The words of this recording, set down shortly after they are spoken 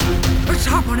is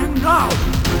happening now?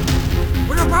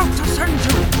 We're about to send you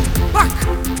back to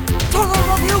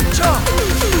the future!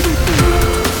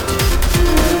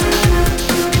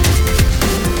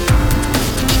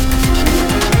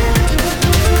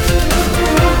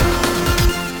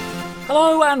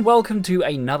 Hello and welcome to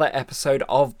another episode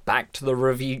of Back to the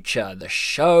Reviewture, the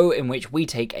show in which we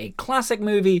take a classic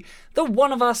movie that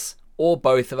one of us, or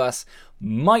both of us,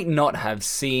 might not have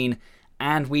seen,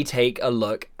 and we take a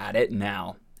look at it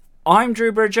now. I'm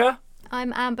Drew Bridger.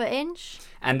 I'm Amber Inch.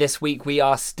 And this week we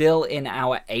are still in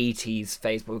our 80s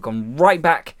phase, but we've gone right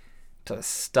back to the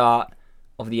start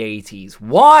of the 80s.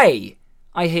 Why,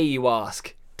 I hear you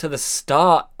ask, to the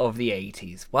start of the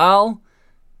 80s? Well,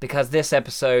 because this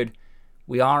episode,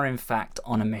 we are in fact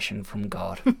on a mission from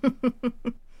God.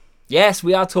 Yes,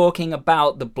 we are talking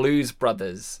about the Blues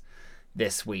Brothers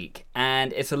this week,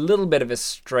 and it's a little bit of a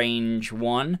strange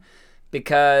one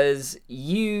because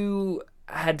you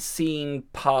had seen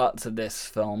parts of this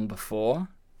film before.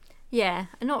 Yeah,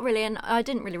 not really, and I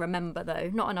didn't really remember though,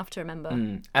 not enough to remember.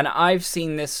 And I've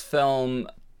seen this film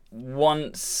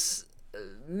once,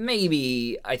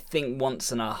 maybe I think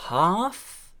once and a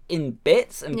half in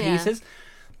bits and pieces,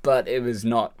 but it was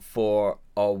not for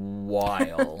a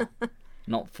while.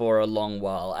 Not for a long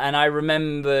while. And I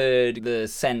remembered the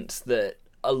sense that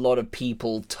a lot of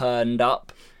people turned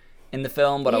up in the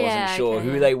film, but I wasn't sure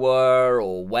who they were,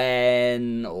 or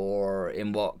when, or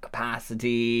in what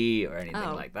capacity, or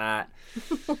anything like that.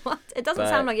 What? It doesn't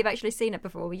sound like you've actually seen it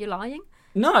before. Were you lying?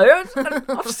 No,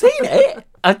 I've seen it.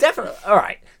 I definitely...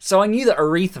 Alright, so I knew that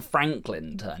Aretha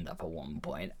Franklin turned up at one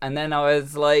point, and then I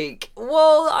was like,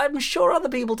 well, I'm sure other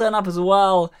people turn up as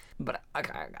well, but I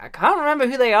can't remember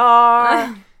who they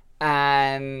are.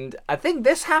 And I think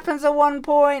this happens at one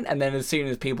point, and then as soon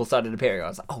as people started appearing, I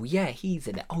was like, oh yeah, he's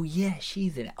in it. Oh yeah,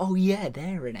 she's in it. Oh yeah,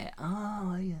 they're in it.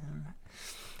 Oh yeah.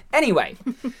 Anyway,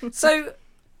 so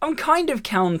I'm kind of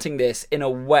counting this in a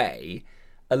way,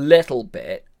 a little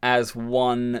bit, as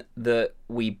one that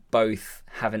we both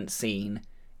haven't seen,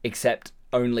 except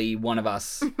only one of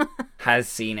us has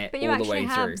seen it all the way through. But you actually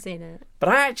have seen it. But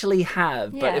I actually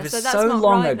have, but it was so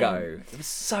long ago. It was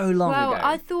so long ago. Well,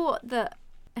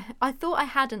 I thought I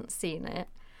hadn't seen it.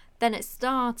 Then it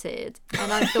started,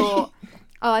 and I thought,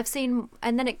 oh, I've seen...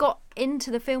 And then it got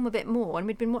into the film a bit more, and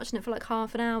we'd been watching it for like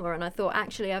half an hour, and I thought,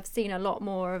 actually, I've seen a lot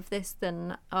more of this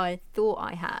than I thought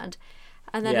I had.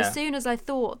 And then as soon as I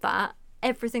thought that,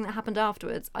 everything that happened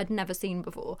afterwards I'd never seen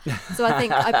before. So I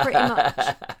think I pretty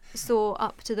much saw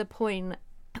up to the point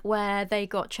where they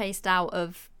got chased out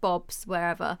of Bob's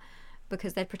wherever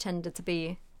because they pretended to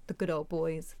be the good old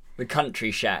boys. The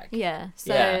country shack. Yeah.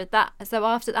 So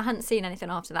after I hadn't seen anything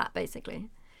after that basically.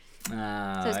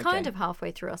 So it's kind of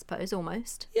halfway through, I suppose,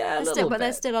 almost. Yeah, But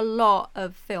there's still a lot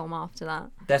of film after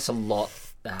that. There's a lot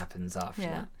that happens after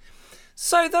that.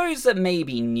 So those that may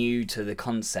be new to the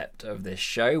concept of this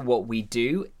show, what we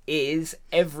do is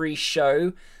every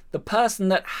show, the person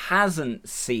that hasn't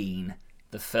seen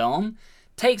the film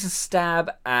takes a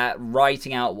stab at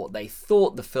writing out what they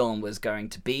thought the film was going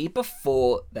to be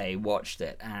before they watched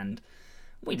it. And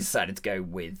we decided to go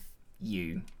with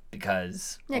you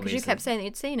because... Yeah, because you kept saying that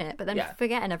you'd seen it, but then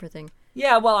forgetting everything.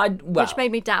 Yeah, well, which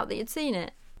made me doubt that you'd seen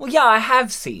it. Well, yeah, I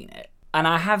have seen it. And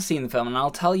I have seen the film, and I'll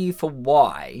tell you for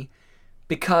why.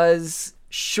 Because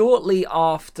shortly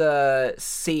after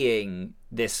seeing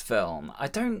this film, I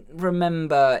don't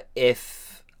remember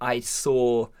if I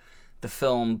saw the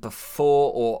film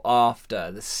before or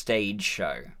after the stage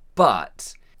show,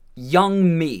 but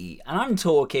young me, and I'm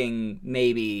talking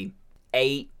maybe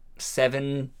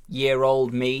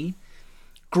 7-year-old me,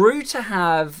 grew to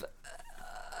have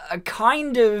a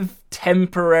kind of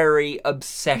temporary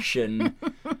obsession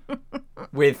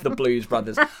with the Blues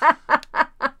Brothers.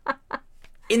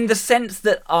 In the sense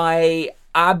that I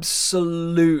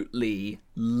absolutely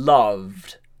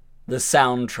loved the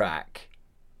soundtrack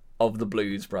of the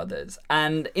Blues Brothers.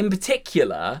 And in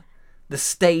particular, the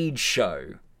stage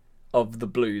show of the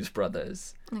Blues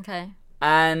Brothers. Okay.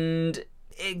 And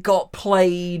it got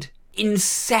played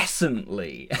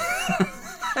incessantly.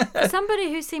 For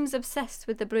somebody who seems obsessed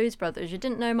with the Blues Brothers, you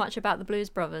didn't know much about the Blues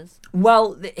Brothers.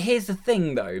 Well, here's the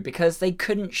thing, though, because they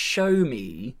couldn't show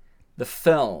me the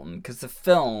film, because the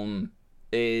film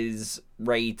is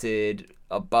rated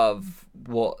above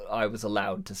what I was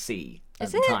allowed to see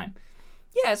at the time.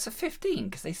 Yeah, it's a 15,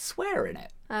 because they swear in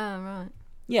it. Oh, right.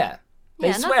 Yeah.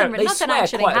 Nothing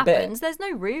actually happens. There's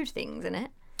no rude things in it.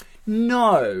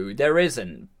 No, there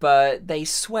isn't, but they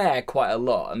swear quite a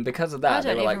lot, and because of that,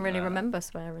 I don't even really remember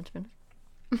swearing, to be honest.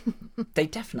 They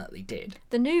definitely did.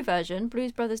 The new version,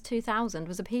 Blues Brothers 2000,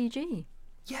 was a PG.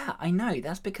 Yeah, I know.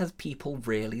 That's because people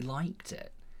really liked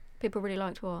it. People really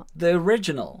liked what? The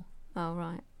original. Oh,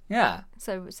 right. Yeah.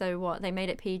 So what? They made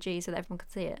it PG so that everyone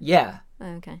could see it? Yeah.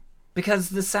 Oh, okay. Because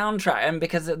the soundtrack and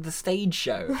because of the stage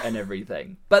show and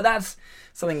everything. But that's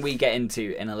something we get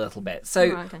into in a little bit. So,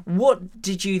 Right, okay. what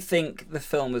did you think the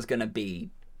film was going to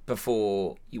be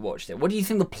before you watched it? What do you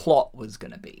think the plot was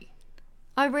going to be?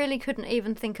 I really couldn't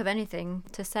even think of anything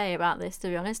to say about this, to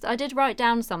be honest. I did write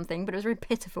down something, but it was really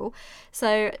pitiful.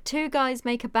 So, 2 guys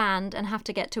make a band and have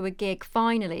to get to a gig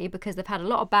finally because they've had a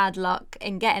lot of bad luck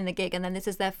in getting the gig, and then this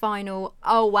is their final,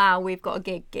 oh wow, we've got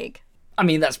a gig. I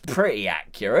mean, that's pretty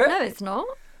accurate. No, it's not.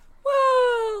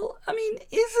 Well, I mean,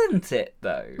 isn't it,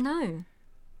 though? No.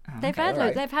 They've okay,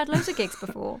 alright. they've had loads of gigs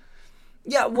before.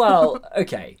 Yeah, well,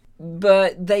 okay.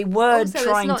 But they were Also,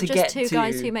 trying it's to not get just 2 to...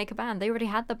 guys who make a band. They already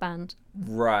had the band.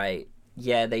 Right.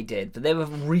 Yeah, they did. But they were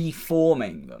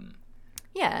reforming them.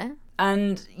 Yeah.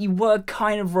 And you were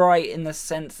kind of right in the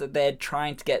sense that they're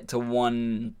trying to get to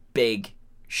one big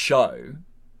show.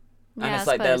 And Yeah, it's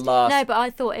I like their suppose. last... No, but I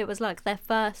thought it was like their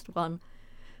first one.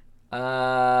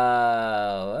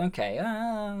 Oh, okay.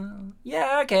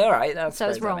 Yeah, okay, alright. So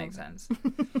it's that wrong. makes sense.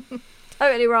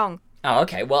 Totally wrong. Oh,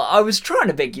 okay. Well, I was trying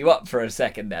to big you up for a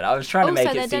second then. I was trying to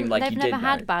Also, make it seem like they've you never did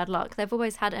had know. bad luck. They've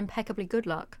always had impeccably good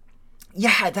luck.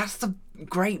 Yeah, that's the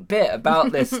great bit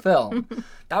about this film.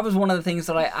 That was one of the things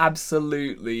that I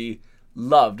absolutely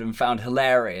loved and found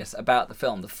hilarious about the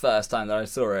film the first time that I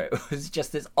saw it. It was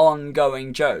just this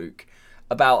ongoing joke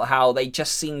about how they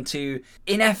just seem to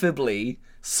ineffably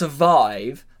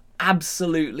survive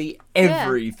absolutely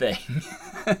everything.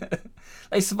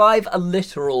 They survive a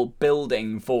literal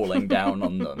building falling down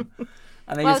on them.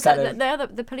 And they Well, just so kind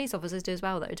of... the police officers do as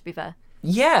well, though, to be fair.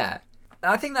 Yeah.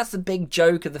 I think that's the big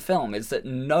joke of the film, is that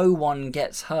no one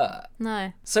gets hurt.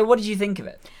 No. So what did you think of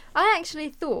it? I actually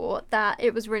thought that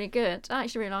it was really good. I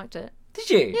actually really liked it. Did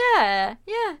you? Yeah.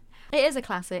 It is a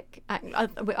classic.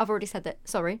 I've already said that.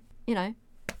 Sorry. You know,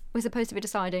 we're supposed to be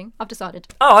deciding. I've decided.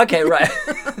 Oh, okay, right.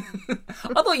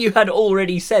 I thought you had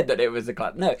already said that it was a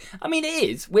clap. No, I mean, it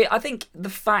is. I think the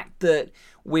fact that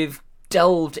we've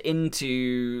delved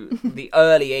into the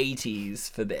early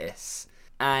 80s for this,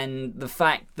 and the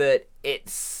fact that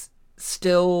it's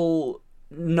still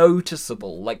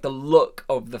noticeable, like the look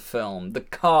of the film, the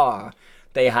car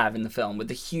they have in the film with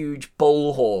the huge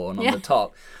bullhorn on the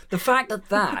top. The fact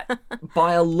that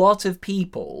by a lot of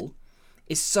people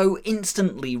is so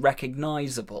instantly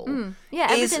recognisable. Yeah,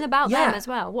 everything about them as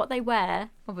well. What they wear,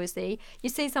 obviously. You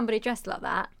see somebody dressed like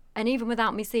that, and even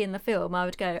without me seeing the film, I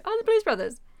would go, oh, the Blues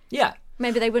Brothers. Yeah.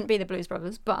 Maybe they wouldn't be the Blues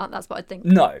Brothers, but that's what I'd think.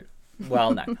 No.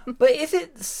 Well, no. But is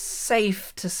it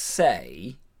safe to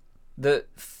say that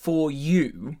for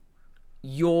you,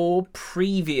 your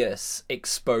previous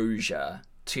exposure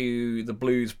to the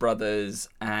Blues Brothers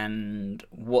and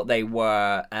what they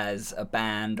were as a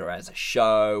band or as a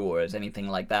show or as anything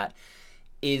like that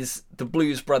is the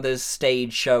Blues Brothers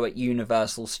stage show at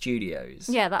Universal Studios?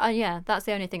 Yeah, that's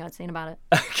the only thing I'd seen about it.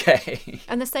 Okay.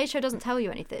 And the stage show doesn't tell you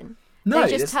anything. No,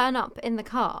 they just turn up in the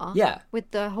car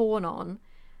with the horn on.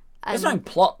 There's no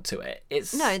plot to it.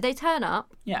 No, they turn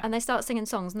up Yeah. and they start singing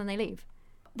songs and then they leave.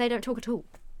 They don't talk at all.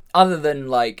 Other than,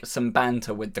 like, some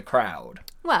banter with the crowd.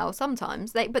 Well,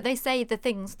 sometimes. But they say the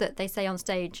things that they say on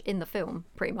stage in the film,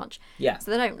 pretty much. Yeah.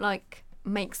 So they don't, like,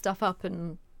 make stuff up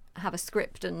and have a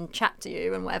script and chat to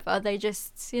you and whatever. They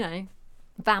just, you know,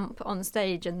 vamp on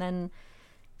stage and then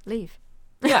leave.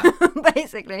 Yeah.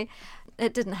 Basically.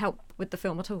 It didn't help with the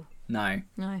film at all. No.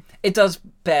 No. It does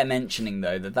bear mentioning,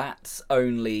 though, that that's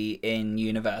only in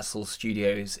Universal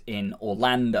Studios in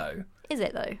Orlando Is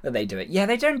it, though? that they do it. Yeah,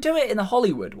 they don't do it in the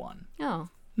Hollywood one. Oh.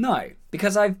 No,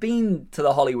 because I've been to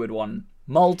the Hollywood one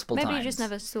multiple times. Maybe you just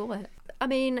never saw it. I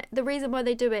mean, the reason why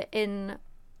they do it in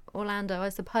Orlando, I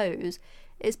suppose,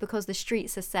 is because the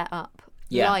streets are set up.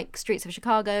 Yeah. Like streets of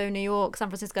Chicago, New York, San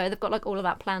Francisco. They've got like all of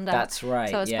that planned out. That's right,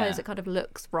 So I suppose yeah. it kind of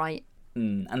looks right.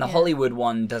 And the Hollywood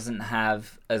one doesn't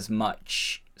have as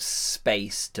much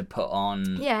space to put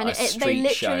on Yeah, and a street they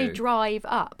literally show. drive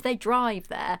up. They drive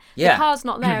there. Yeah. The car's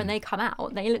not there and they come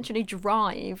out. They literally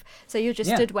drive. So you're just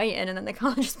Yeah. stood waiting and then the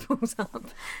car just pulls up.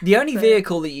 The only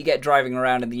vehicle that you get driving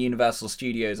around in the Universal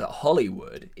Studios at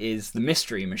Hollywood is the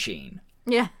Mystery Machine.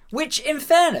 Yeah. Which, in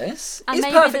fairness, And is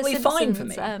maybe perfectly the fine for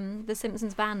me. The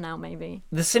Simpsons van now, maybe.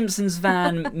 The Simpsons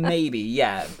van, maybe,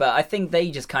 yeah. But I think they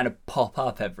just kind of pop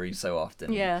up every so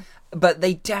often. Yeah. But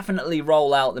they definitely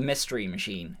roll out the Mystery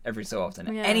Machine every so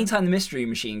often. Yeah. Anytime the Mystery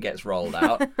Machine gets rolled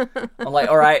out, I'm like,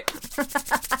 all right,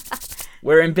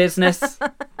 we're in business.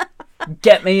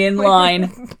 Get me in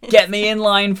line. Get me in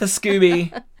line for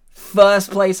Scooby.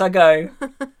 First place I go.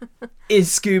 Is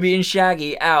Scooby and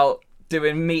Shaggy out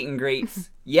doing meet and greets?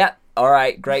 Yep. All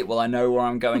right, great. Well, I know where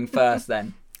I'm going first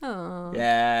then. Oh.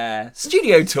 Yeah.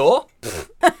 Studio tour?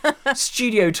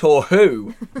 Studio tour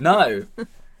who? No.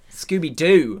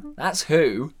 Scooby-Doo. That's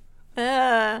who.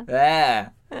 There.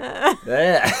 There.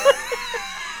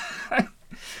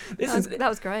 That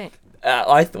was great.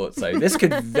 I thought so. This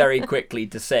could very quickly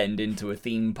descend into a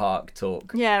theme park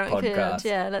talk Yeah, it podcast. could.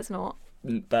 Yeah, let's not.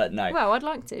 But no. Well, I'd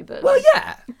like to, but... Well,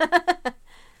 yeah.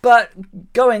 But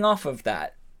going off of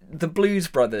that, the Blues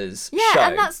Brothers yeah, show.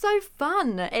 and that's so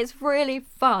fun. It's really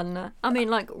fun. I mean,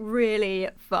 like, really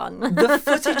fun. The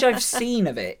footage I've seen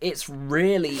of it, it's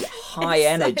really high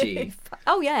energy.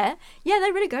 Oh, yeah. Yeah,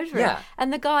 they really go for Yeah. it.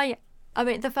 And the guy, I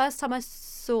mean, the first time I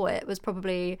saw it was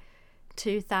probably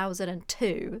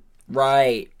 2002.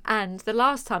 Right. And the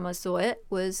last time I saw it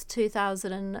was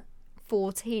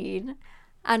 2014.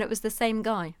 And it was the same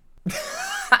guy.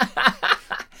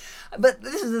 But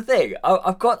this is the thing.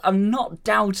 I'm not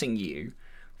doubting you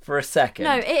for a second.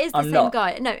 No, it is the same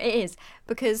guy. No, it is.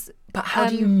 Because... But how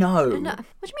do you know? No, what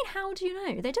do you mean, how do you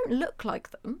know? They don't look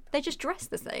like them. They just dress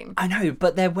the same. I know,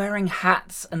 but they're wearing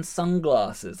hats and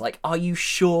sunglasses. Like, are you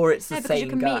sure it's the No, because same you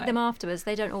can guy? meet them afterwards.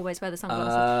 They don't always wear the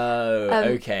sunglasses. Oh,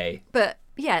 okay. But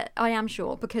yeah, I am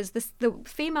sure because the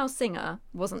female singer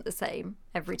wasn't the same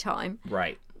every time.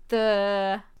 Right.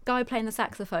 The guy playing the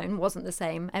saxophone wasn't the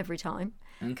same every time.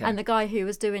 Okay. And the guy who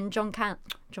was doing Jim Belushi.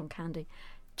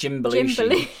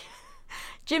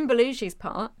 Jim Belushi's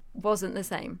part wasn't the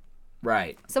same.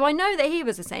 Right. So I know that he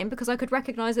was the same because I could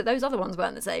recognise that those other ones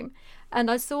weren't the same.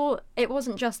 And I saw it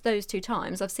wasn't just those 2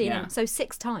 times. I've seen him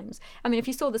 6 times. I mean, if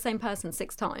you saw the same person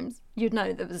 6 times, you'd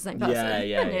know that it was the same person.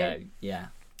 Yeah.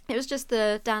 It was just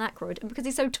the Dan Aykroyd because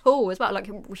he's so tall as well, like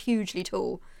hugely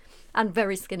tall and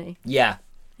very skinny. Yeah.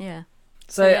 Yeah.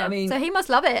 So, Yeah. I mean... So he must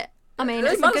love it. I mean,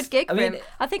 He it's must. a good gig I for mean, him.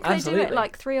 I think they do absolutely. it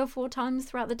like 3 or 4 times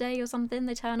throughout the day or something.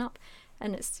 They turn up,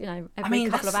 and it's every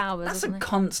couple of hours. That's isn't a it?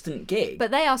 constant gig.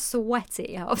 But they are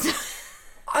sweaty after.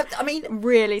 I mean...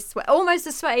 Really sweat, almost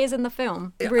as sweaty as in the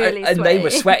film. Really and sweaty. they were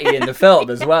sweaty in the film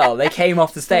as well. They came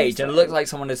off the stage and it looked like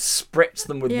someone had spritzed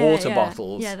them with water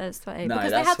bottles. Yeah, they're sweaty No,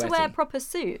 because they that's had to wear sweaty. proper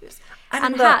suits And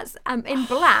and the hats in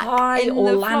black high in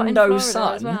Orlando Florida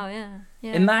sun. as well. Yeah.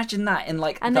 Imagine that in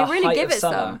like And the they really height give of it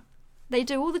summer. some. They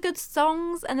do all the good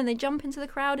songs, and then they jump into the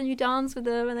crowd, and you dance with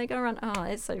them, and they go around. Oh,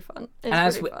 it's so fun!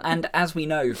 It's really fun. And as we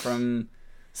know from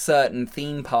certain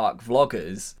theme park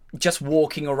vloggers, just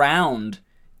walking around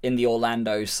in the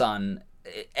Orlando sun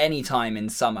any time in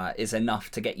summer is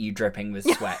enough to get you dripping with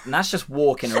sweat, and that's just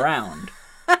walking around.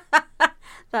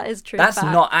 That is true. That's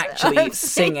fact. not actually I've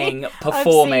singing, seen-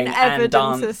 performing, I've seen and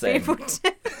evidence of dancing. people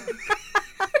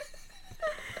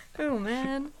Oh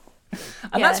man! And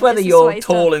Yeah, that's whether it's the you're sweaty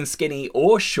tall stuff. and skinny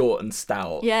or short and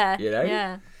stout. Yeah, You know?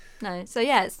 yeah. No, so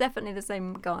yeah, it's definitely the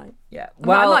same guy. Yeah.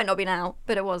 Well, Well, it might not be now,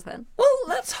 but it was then. well,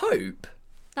 let's hope.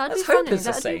 That'd Let's be hope funny. it's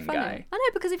the That'd be same funny. guy. I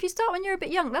know, because if you start when you're a bit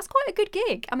young, that's quite a good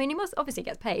gig. I mean, he must obviously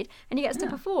gets paid and he gets to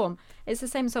perform. It's the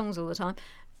same songs all the time,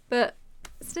 but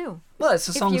still, Well, it's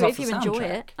the songs if off you, if the you enjoy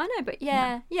soundtrack. it, I know. But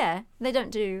yeah, they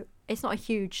don't do. It's not a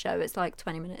huge show. It's like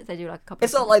 20 minutes. They do like a couple.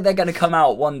 It's of not like they're going to come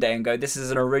out one day and go, "This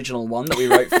is an original one that we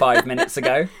wrote 5 minutes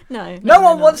ago." no. No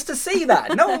one wants to see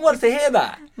that. No one wants to hear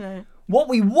that. No. What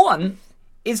we want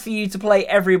is for you to play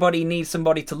Everybody Needs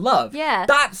Somebody to Love. Yeah.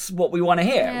 That's what we want to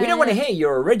hear. We don't want to hear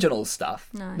your original stuff.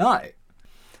 No.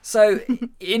 So,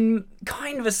 in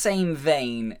kind of the same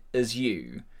vein as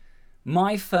you,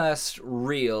 my first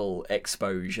real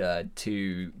exposure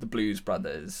to the Blues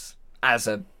Brothers as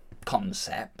a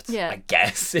concept, I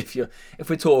guess, if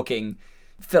we're talking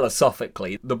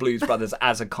philosophically, the Blues Brothers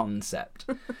as a concept,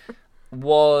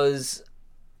 was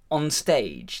on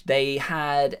stage. They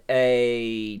had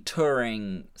a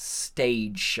touring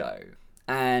stage show,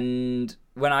 and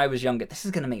when I was younger, this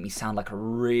is going to make me sound like a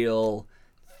real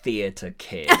theatre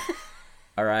kid.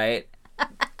 All right,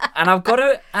 and I've got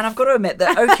to admit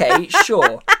that, okay,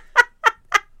 sure,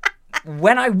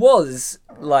 when I was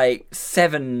like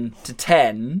 7 to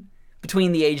 10,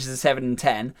 between the ages of 7 and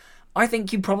 10, I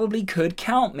think you probably could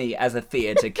count me as a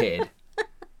theatre kid.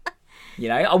 You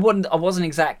know, I wasn't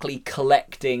exactly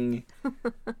collecting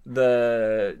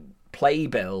the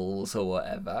playbills or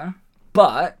whatever,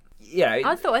 but you know,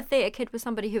 I thought a theatre kid was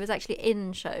somebody who was actually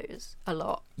in shows a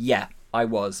lot. yeah, I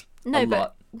was No, a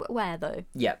but lot. where though?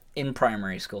 Yeah, in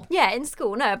primary school. Yeah, in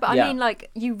school. No, but Yeah. I mean,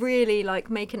 like, you really like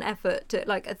make an effort to,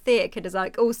 like, a theatre kid is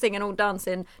like all singing, all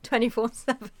dancing,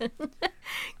 24/7.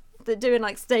 They're doing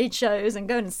like stage shows and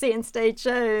going and seeing stage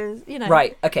shows. You know.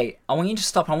 Right. Okay. I want you to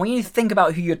stop. I want you to think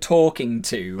about who you're talking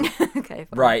to Okay. Fine.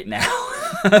 right now.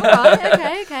 Alright,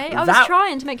 okay. I was That-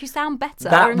 trying to make you sound better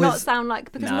that and not was- sound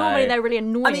like, because No. normally they're really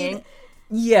annoying. I mean,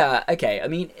 yeah, okay. I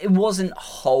mean, it wasn't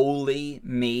wholly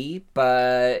me,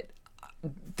 but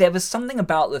there was something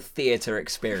about the theatre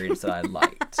experience that I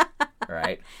liked,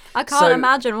 right? I can't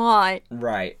imagine why.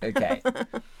 Right, okay.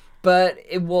 But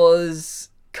it was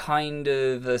kind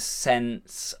of a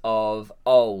sense of,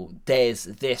 oh, there's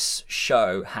this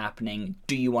show happening.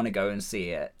 Do you want to go and see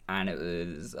it? And it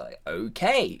was like,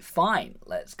 okay, fine,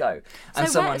 let's go. And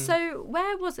So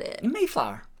where was it? in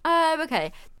Mayflower.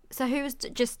 Okay. So who was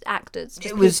just actors? Just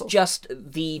It was people? just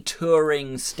the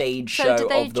touring stage So show did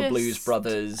they of the Blues just-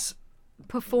 Brothers.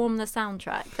 perform the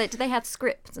soundtrack. Did they have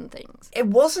scripts and things? It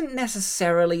wasn't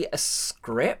necessarily a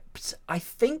script. I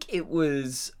think it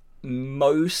was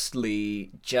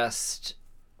mostly just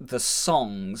the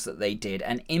songs that they did,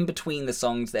 and in between the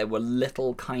songs there were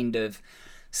little kind of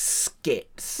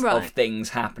skits Right. of things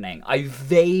happening. I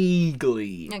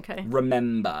vaguely Okay.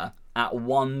 remember at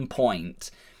one point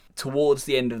towards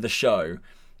the end of the show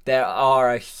there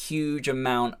are a huge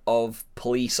amount of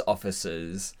police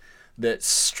officers that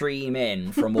stream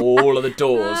in from all of the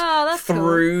doors Oh, that's cool.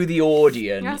 through the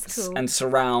audience That's cool. and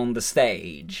surround the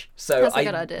stage. So That's a I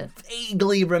good idea.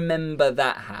 vaguely remember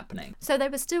that happening. So they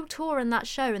were still touring that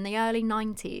show in the early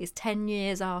 90s, 10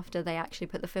 years after they actually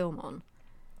put the film on.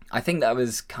 I think that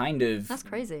was kind of That's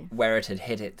crazy. where it had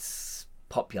hit its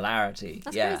popularity.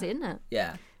 That's yeah. crazy, isn't it?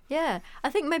 Yeah. Yeah. I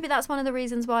think maybe that's one of the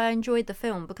reasons why I enjoyed the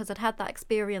film, because I'd had that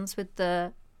experience with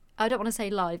the, I don't want to say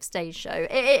live stage show.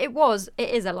 It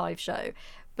is a live show,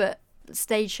 but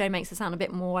stage show makes it sound a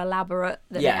bit more elaborate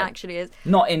than Yeah. it actually is.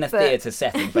 Not in a But- theatre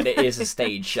setting, but it is a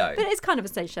stage show. But it's kind of a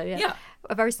stage show, yeah. Yeah.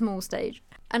 A very small stage.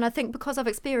 And I think because I've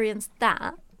experienced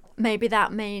that, maybe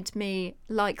that made me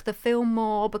like the film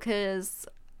more, because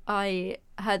I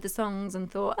heard the songs and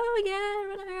thought, oh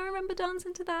yeah, I remember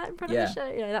dancing to that in front Yeah. of the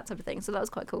show, that type of thing. So that was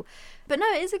quite cool. But no,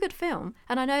 it is a good film.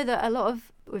 And I know that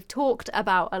we've talked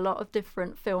about a lot of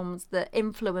different films that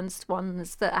influenced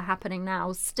ones that are happening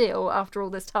now still after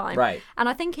all this time. Right. And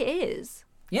I think it is.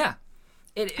 Yeah.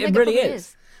 It think it really probably is.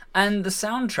 is. And the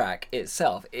soundtrack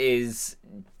itself is,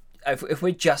 if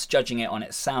we're just judging it on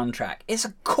its soundtrack, it's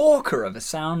a corker of a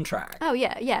soundtrack. Oh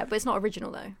yeah, but it's not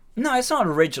original though. No, it's not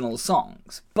original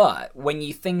songs, but when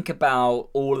you think about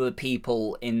all of the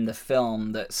people in the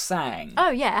film that sang, Oh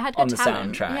yeah, it had good On the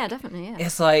talent. soundtrack. Yeah, definitely, yeah.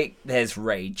 it's like there's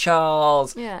Ray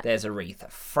Charles, Yeah. there's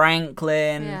Aretha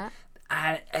Franklin, Yeah.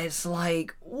 and it's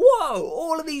like, whoa,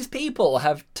 all of these people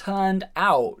have turned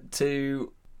out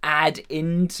to add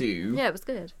into Yeah, it was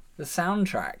good. the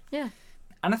soundtrack. Yeah.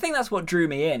 And I think that's what drew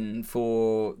me in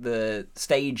for the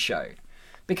stage show.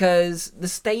 Because the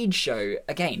stage show,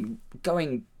 again,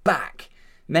 going back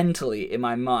mentally in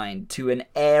my mind to an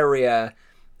area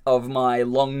of my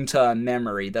long-term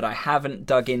memory that I haven't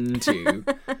dug into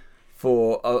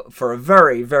for a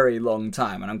very, very long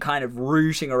time. And I'm kind of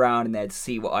rooting around in there to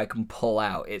see what I can pull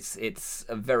out. It's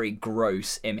a very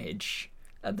gross image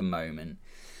at the moment.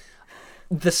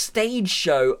 The stage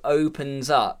show opens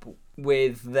up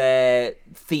with their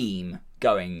theme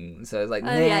going. So it's like,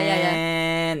 nah,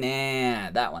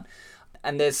 that one.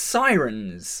 And there's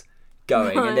sirens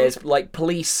going, Right. and there's like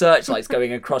police searchlights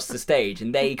going across the stage,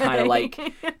 and they kind of like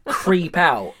creep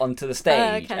out onto the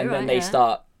stage, okay, and then right, they yeah.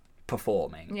 start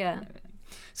performing. Yeah.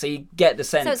 So you get the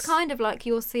sense. So it's kind of like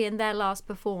you're seeing their last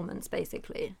performance,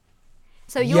 basically.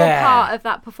 So you're Yeah. part of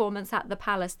that performance at the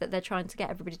palace that they're trying to get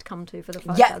everybody to come to for the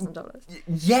 $5,000.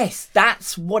 Yes,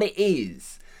 that's what it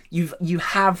is. You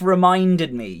have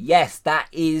reminded me. Yes, that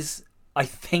is, I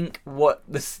think, what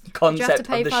the Do you have to concept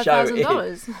pay of the show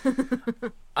is.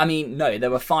 $5,000? I mean, no,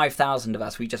 there were 5,000 of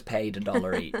us. We just paid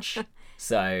 $1 each.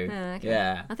 So, Okay.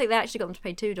 yeah. I think they actually got them to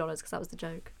pay $2 because that was the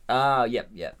joke.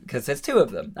 Yep. Because there's two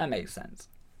of them. That makes sense.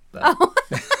 But, No,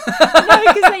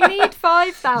 because they need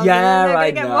 5,000. yeah, and they're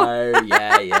I gonna get more.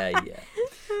 know. Yeah.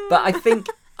 But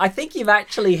I think you've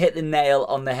actually hit the nail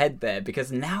on the head there,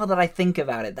 because now that I think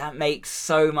about it, that makes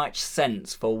so much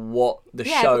sense for what the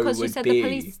Yeah, show because would you said be. the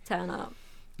police turn up.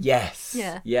 Yes.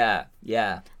 Yeah.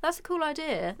 Yeah. That's a cool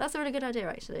idea. That's a really good idea,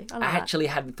 actually. I I like that. actually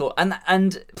hadn't thought,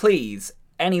 and please,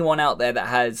 anyone out there that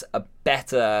has a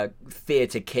better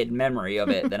theatre kid memory of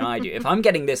it than I do, if I'm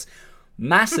getting this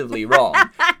massively wrong,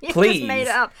 You please just made it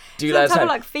up. do Some let us type know. of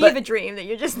like fever dream that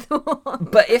you just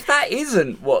thought. But if that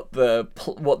isn't what the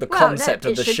concept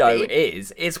no, of it the should show be.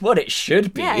 is, it's what it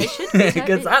should be. Yeah, it should be.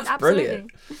 Because that's Absolutely.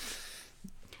 brilliant.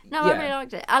 No, Yeah. I really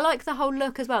liked it. I like the whole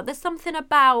look as well. There's something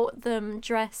about them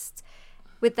dressed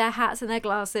with their hats and their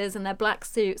glasses and their black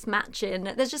suits matching.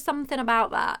 There's just something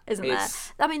about that, isn't It's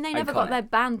there? I mean, they never got iconic. their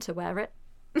band to wear it.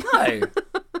 No.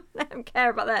 They don't care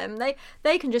about them.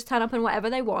 They can just turn up on whatever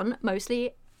they want,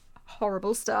 mostly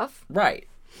horrible stuff. Right.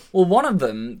 Well, one of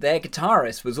them, their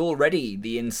guitarist, was already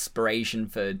the inspiration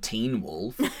for Teen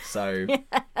Wolf, so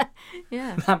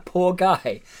Yeah. that poor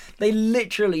guy. They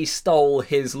literally stole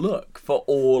his look for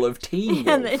all of Teen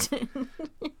Yeah, Wolf. they do.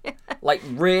 Like,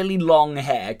 really long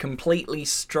hair, completely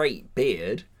straight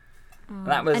beard.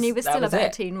 That was, And he was that still a was better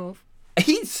it. Teen Wolf.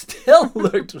 He still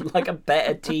looked like a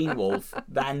better Teen Wolf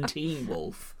than Teen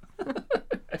Wolf.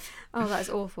 Oh, that's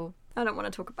awful. I don't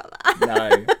want to talk about that.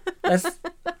 No. Let's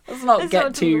not Let's get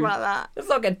not talk too... about that. Let's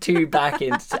not get too back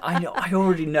into... I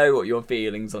already know what your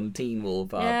feelings on Teen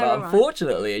Wolf are, Yeah, but all right.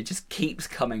 unfortunately it just keeps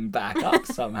coming back up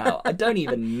somehow. I don't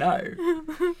even know.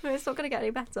 It's not going to get any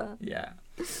better. Yeah.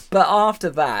 But after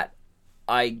that,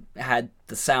 I had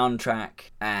the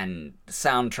soundtrack, and the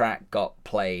soundtrack got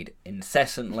played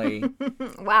incessantly.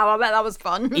 Wow, I bet that was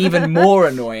fun. Even more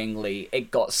annoyingly,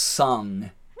 it got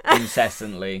sung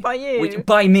incessantly. By you?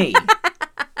 By me.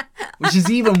 Which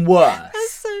is even worse.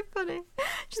 That's so funny.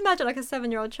 Just imagine like a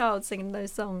 7-year-old child singing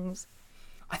those songs.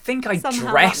 I think I Somehow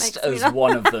that dressed makes me as laugh.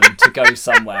 one of them to go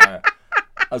somewhere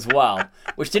as well,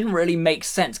 which didn't really make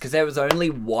sense because there was only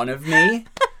one of me,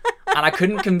 and I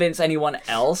couldn't convince anyone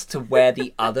else to wear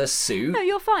the other suit. No,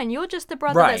 you're fine. You're just the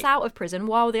brother Right. that's out of prison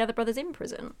while the other brother's in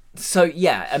prison. So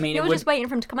yeah, I mean, You're it would just waiting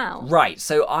for him to come out. right.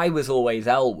 So I was always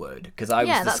Elwood because I was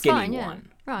Yeah, the that's skinny fine, yeah. one.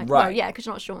 Right. Right. Well, yeah, because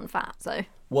you're not short and fat, so...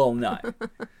 Well, no.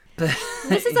 But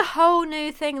This is a whole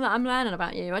new thing that I'm learning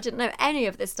about you. I didn't know any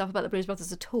of this stuff about the Blues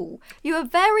Brothers at all. You were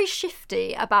very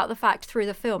shifty about the fact through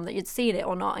the film that you'd seen it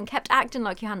or not, and kept acting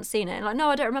like you hadn't seen it. And like, no,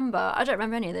 I don't remember. I don't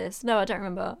remember any of this. No, I don't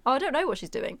remember. Oh, I don't know what she's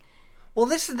doing. well,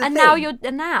 this is the And thing.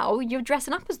 now you're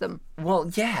dressing up as them.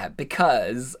 Well, yeah,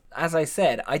 because as I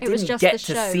said, I was didn't just get the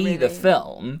to show, see the really.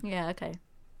 film Yeah, okay.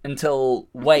 until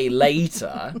way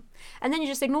later. And then you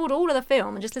just ignored all of the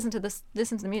film and just listened to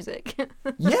the music.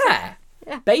 Yeah.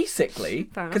 Yeah. Basically,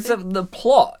 Fair enough, because the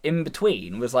plot in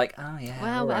between was like, oh yeah,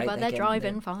 Well, all right, whatever, they're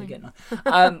driving, they're fine. getting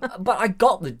on. But I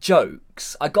got the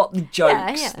jokes. I got the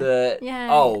jokes yeah. that Yeah,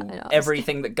 oh, yeah, I know.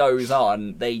 everything that goes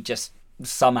on, they just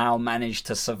somehow manage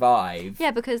to survive.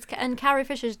 Yeah, because Carrie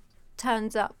Fisher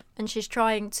turns up and she's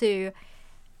trying to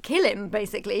kill him,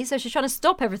 basically. So she's trying to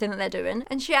stop everything that they're doing,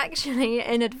 and she actually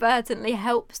inadvertently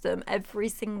helps them every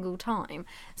single time.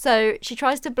 So she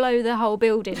tries to blow the whole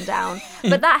building down,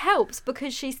 but that helps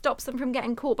because she stops them from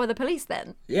getting caught by the police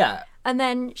then. Yeah, And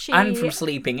then she... and from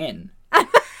sleeping in.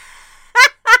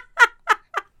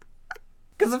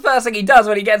 Because the first thing he does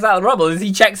when he gets out of the rubble is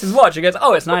he checks his watch and goes,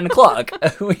 "Oh, it's 9 o'clock.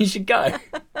 We should go."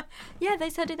 Yeah,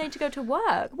 they said they need to go to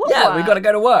work. What Yeah, work? we've got to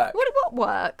go to work. What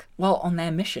work? Well, on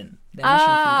their mission. Their mission from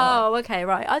God. Oh, okay,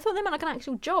 right. I thought they meant like an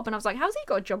actual job, and I was like, how's he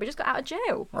got a job? He just got out of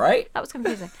jail. Right? That was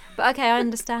confusing. But okay, I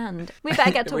understand. We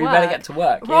better get to We work. better get to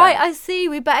work. yeah. Right, I see.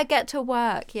 We better get to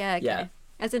work. Yeah, okay. Yeah.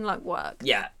 As in, like, work.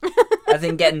 Yeah. As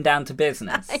in getting down to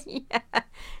business. Yeah.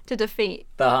 To defeat.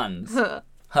 The Huns.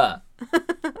 Her.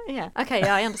 Yeah. Okay,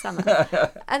 yeah, I understand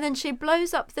that. And then she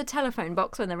blows up the telephone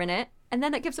box when they're in it, and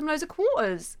then it gives them loads of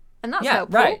quarters. And that's Yeah,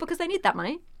 helpful, right. because they need that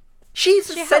money. She's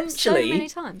She helps so many essentially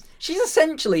times. she's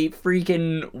essentially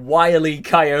freaking Wile E.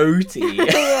 Coyote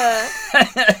Yeah.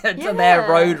 to their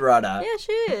Roadrunner. Yeah,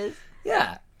 she is.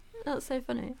 Yeah. That's so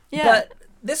funny. Yeah. But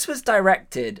this was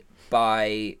directed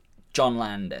by John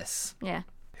Landis, Yeah.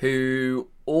 who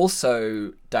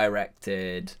also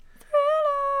directed.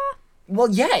 Well,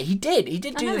 yeah, he did. He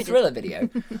did do know the he did. Thriller video.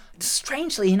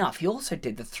 Strangely enough, he also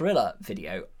did the Thriller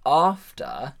video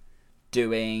after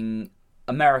doing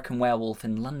American Werewolf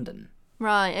in London,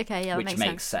 Right, okay, yeah, that which makes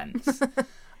makes sense. sense.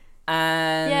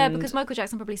 And Yeah, because Michael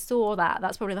Jackson probably saw that.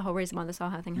 That's probably the whole reason why the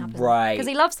Saha thing happened. Right. Because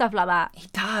he loves stuff like that. he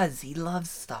does. He loves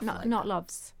stuff Not like not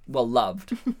loves. well,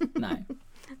 loved. No, Sorry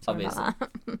obviously, about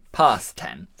that. past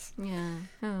tense. Yeah.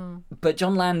 Oh. But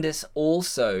John Landis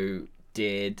also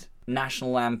did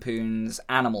National Lampoon's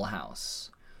Animal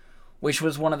House, which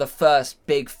was one of the first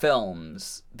big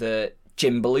films that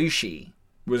Jim Belushi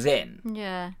was in.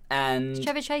 Yeah. And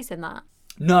Chevy Chase in that.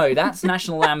 no, that's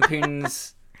National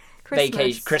Lampoon's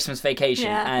Christmas Vacation.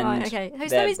 Yeah, and right, okay. So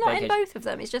their he's not in vacation. both of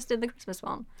them. He's just in the Christmas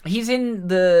one. He's in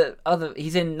the other.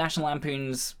 He's in National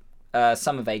Lampoon's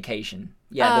Summer Vacation.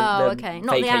 Yeah. Oh, the okay.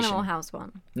 Not vacation. the Animal House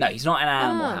one. No, he's not in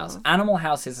Animal Oh. House. Animal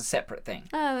House is a separate thing.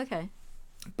 Oh, okay.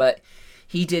 But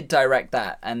he did direct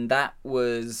that, and that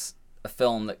was a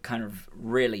film that kind of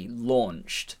really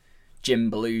launched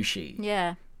Jim Belushi.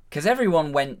 Yeah. Because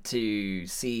everyone went to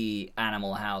see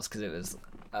Animal House because it was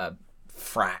a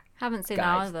frat Haven't seen that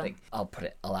guy either. thing.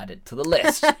 I'll add it to the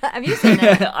list. Have you seen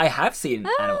it? I have seen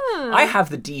Animal. Oh. I have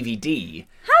the DVD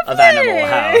of you? Animal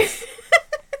House.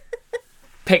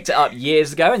 picked it up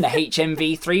years ago in the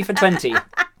HMV 3 for 20.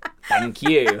 Thank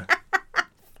you.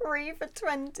 3 for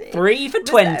 20. 3 for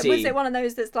 20. Was it one of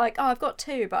those that's like, oh, I've got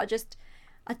 2, but I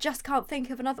just can't think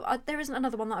of another. There isn't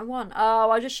another one that I want.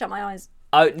 Oh, I just shut my eyes.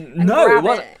 Oh, no, grab it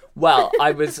wasn't. it. Well,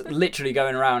 I was literally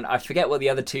going around. I forget what the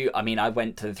other two. I mean, I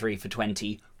went to the 3 for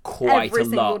 20 quite Every a lot.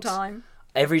 single time.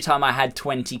 Every time I had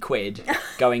 20 quid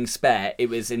going spare, it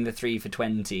was in the 3 for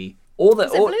 20. All the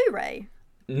Is it Blu-ray?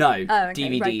 No, Oh, okay,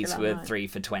 DVDs regular, were right. 3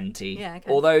 for 20. Yeah,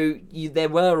 okay. Although there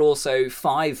were also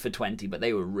 5 for 20, but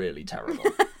they were really terrible.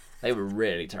 They were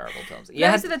really terrible films.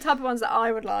 Those are the type of ones that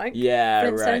I would like. Yeah,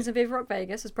 Flintstones right. and Viva Rock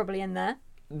Vegas was probably in there.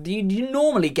 You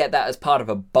normally get that as part of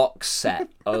a box set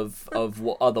of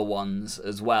other ones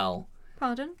as well.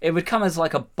 Pardon? It would come as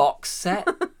like a box set,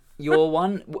 your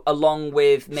one, along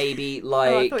with maybe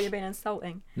like... Oh, I thought you were being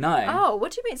insulting. No. Oh,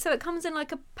 what do you mean? So it comes in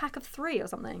like a pack of 3 or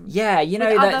something? Yeah, you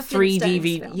know With other that 3 Flintstones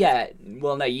DVD... films? Yeah,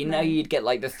 well, no, you know you'd get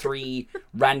like the 3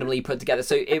 randomly put together.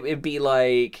 So it would be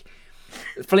like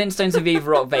Flintstones and Viva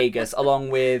Rock Vegas along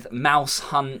with Mouse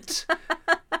Hunt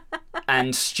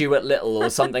and Stuart Little or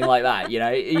something like that, you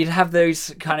know? You'd have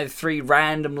those kind of 3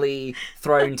 randomly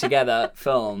thrown together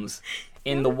films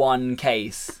in the one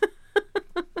case.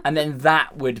 And then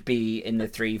that would be in the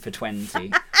 3 for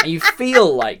 20. And you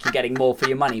feel like you're getting more for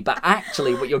your money, but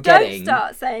actually what you're getting... Don't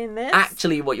start saying this.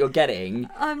 Actually what you're getting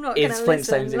I'm not is gonna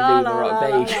Flintstones listen. and La, Viva la, Rock la,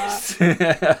 la, la. Vegas.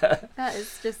 That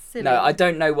is just silly. No, I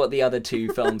don't know what the other 2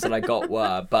 films that I got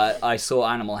were, but I saw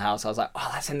Animal House. I was like, oh,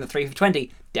 that's in the 3 for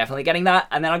 20. Definitely getting that.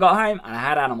 And then I got home and I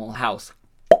had Animal House.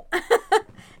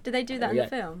 Did they do that in we the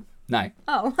go. film? No.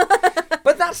 Oh.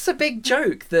 But that's the big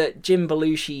joke that Jim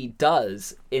Belushi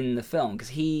does in the film, because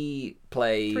he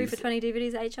plays... 3 for 20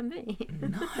 DVDs at HMV.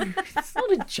 No, it's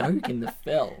not a joke in the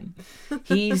film.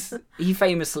 He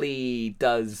famously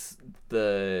does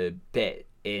the bit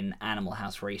in Animal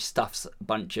House where he stuffs a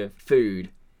bunch of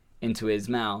food into his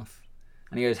mouth,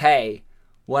 and he goes, "Hey,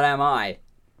 what am I?"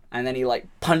 And then he like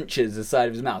punches the side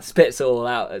of his mouth, spits it all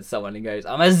out at someone, and goes,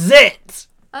 "I'm a zit."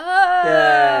 Oh,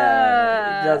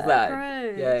 Yeah, he does that.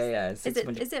 gross. Yeah.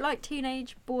 Is it like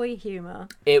teenage boy humour?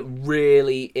 It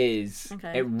really is.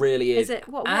 Okay. It really is. Is it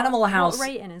what Animal House? What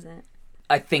rating is it?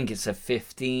 I think it's a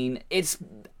 15. It's So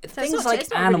things it's not, like it's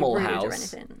not Animal really rude House. or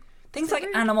anything. Things Is it like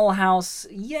rude? Animal House,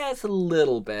 yeah, it's a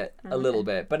little bit,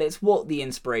 Okay. but it's what the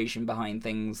inspiration behind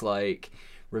things like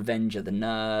Revenge of the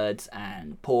Nerds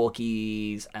and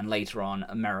Porky's, and later on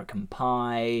American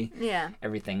Pie, Yeah.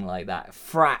 everything like that.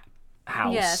 Frat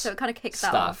House. Yeah, so it kind of kicks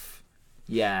that off. stuff.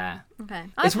 Yeah, Okay.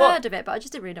 It's I've what- heard of it, but I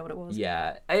just didn't really know what it was.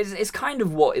 yeah. It's kind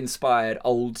of what inspired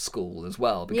Old School as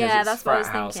well, because Yeah, it's that's what I was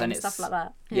Frat House thinking. and it's Stuff like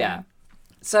that. Yeah.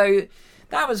 So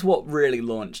that was what really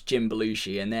launched Jim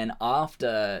Belushi, and then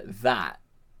after that,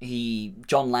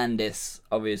 John Landis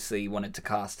obviously wanted to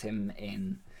cast him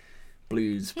in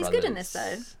Blues He's Brothers. good in this,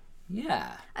 though.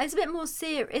 Yeah. It's a bit more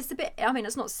serious. It's a bit. I mean,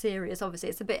 it's not serious. Obviously,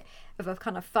 it's a bit of a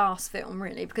kind of fast film,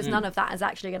 really, because none of that is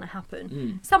actually going to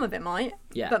happen. Some of it might,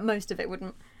 Yeah. but most of it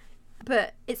wouldn't.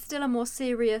 But it's still a more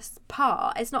serious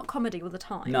part. It's not comedy all the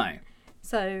time. No.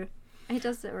 So he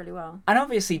does it really well. And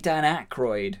obviously Dan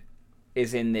Aykroyd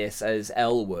is in this as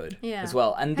Elwood Yeah. as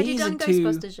well. And Had you these done are two.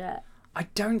 Ghostbusters yet? I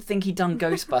don't think he'd done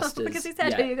Ghostbusters. Because he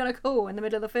said yet. who you're going to call in the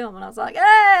middle of the film, and I was like,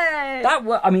 hey!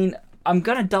 I mean, I'm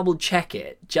gonna double check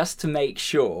it just to make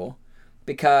sure,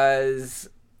 because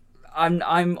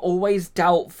I'm always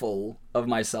doubtful of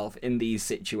myself in these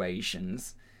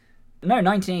situations. No,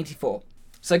 1984.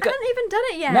 So I hadn't even done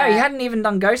it yet. no, he hadn't even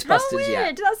done How Ghostbusters weird!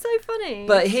 yet. That's so funny.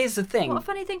 But here's the thing: what a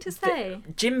funny thing to say.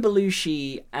 Jim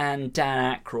Belushi and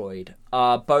Dan Aykroyd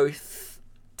are both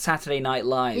Saturday Night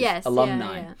Live Yes, yeah,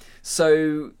 alumni, yeah.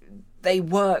 so they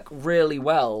work really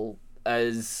well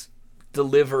as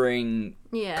delivering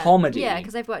Yeah. comedy Yeah,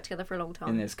 because they've worked together for a long time.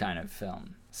 in this kind of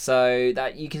film. So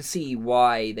that you can see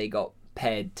why they got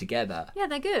paired together. Yeah,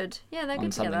 they're good. Yeah, they're On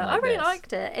good something together. like I really this.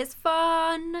 liked it. It's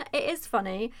fun. It is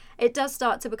funny. It does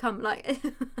start to become like, it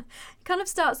kind of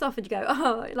starts off and you go,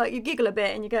 oh, like you giggle a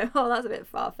bit and you go, oh, that's a bit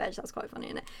far-fetched. That's quite funny,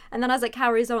 isn't it? And then as it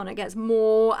carries on, it gets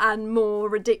more and more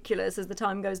ridiculous as the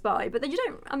time goes by. But then you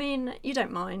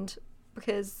don't mind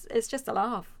because it's just a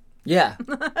laugh. Yeah,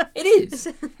 it is.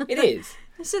 It is.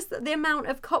 It's just that the amount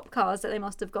of cop cars that they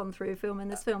must have gone through filming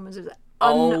this film is just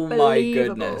Oh unbelievable. my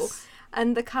goodness.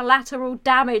 and the collateral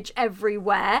damage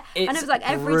everywhere. And it It's was like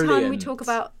every time we brilliant. talk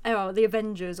about the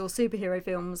Avengers or superhero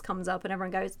films comes up and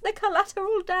everyone goes, the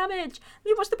collateral damage.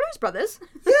 You watch the Blues Brothers?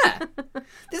 Yeah.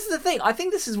 This is the thing. I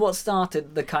think this is what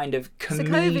started the kind of comedic...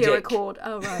 Sokovia Accord.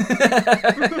 Oh, right.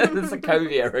 The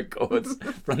Sokovia Accords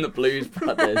from the Blues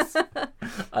Brothers.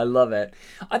 I love it.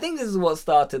 I think this is what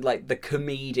started like the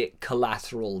comedic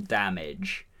collateral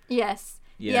damage. Yes.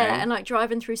 You Yeah, know? and like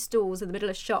driving through stalls in the middle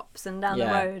of shops and down the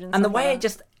road. And the stuff way like it that.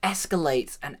 just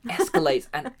escalates and escalates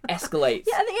and escalates.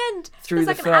 Yeah, at the end, through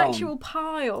there's the like an film. actual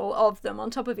pile of them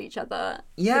on top of each other.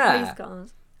 Yeah. The police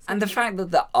cars. And the fact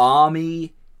that the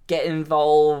army get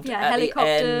involved Yeah, at the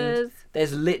helicopters. end.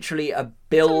 There's literally a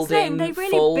That's what I'm saying, building they really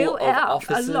full built of it up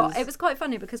officers. a lot. It was quite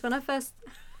funny because when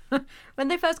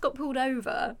they first got pulled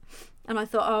over, and I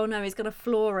thought, oh no, he's going to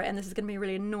floor it, and this is going to be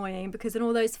really annoying because in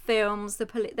all those films,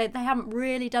 they haven't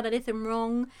really done anything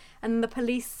wrong, and the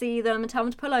police see them and tell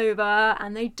them to pull over,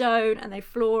 and they don't, and they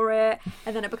floor it,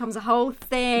 and then it becomes a whole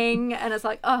thing, and it's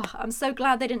like, oh, I'm so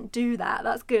glad they didn't do that.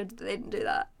 That's good that they didn't do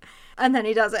that. And then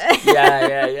he does it.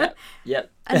 Yeah.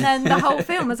 Yep. And then the whole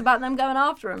film is about them going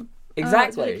after him.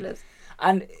 Exactly. Oh, it's ridiculous.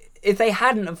 And if they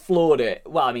hadn't have floored it,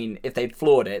 well, I mean, if they'd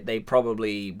floored it, they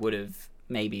probably would have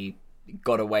maybe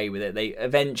got away with it. They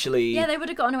eventually... Yeah, they would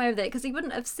have gotten away with it because he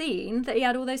wouldn't have seen that he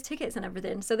had all those tickets and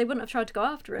everything, so they wouldn't have tried to go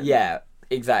after him. Yeah,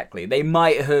 exactly. They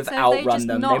might have So if they outrun just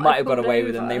them. not They might have have got pulled away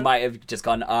with them. They over. might have just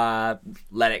gone,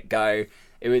 let it go.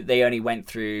 They only went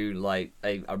through like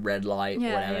a red light,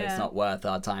 Yeah, whatever. yeah. It's not worth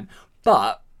our time.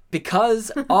 But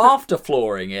because after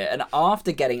flooring it and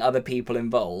after getting other people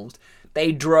involved,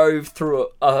 they drove through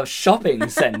a shopping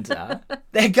centre.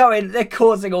 They're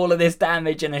causing all of this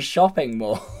damage in a shopping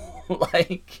mall.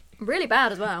 Like, Really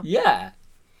bad as well. yeah.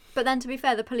 But then, to be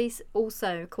fair, the police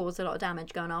also caused a lot of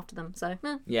damage going after them, so...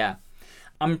 Yeah.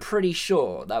 I'm pretty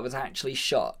sure that was actually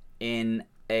shot in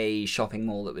a shopping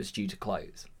mall that was due to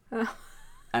close. Oh.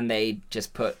 And they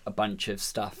just put a bunch of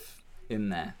stuff in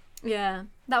there. Yeah,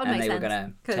 that would And make they sense. were going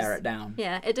to 'cause, tear it down.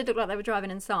 Yeah, it did look like they were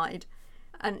driving inside.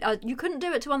 And you couldn't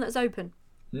do it to one that's open.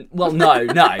 Well, no.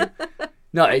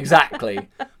 No, exactly.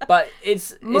 But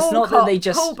it's not that they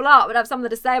just... Paul Blart would have something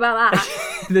to say about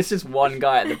that. There's just one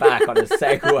guy at the back on a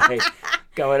Segway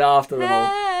going after them all.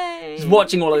 Hey! Just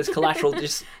watching all of this collateral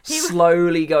just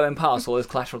slowly going past all this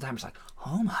collateral damage. Like,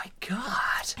 oh my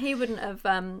God. He wouldn't have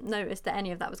noticed that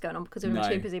any of that was going on because he was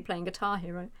No. too busy playing Guitar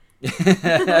Hero.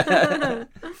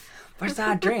 First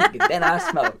I drink, then I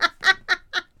smoke.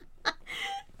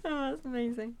 Oh, that's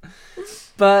amazing.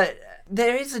 But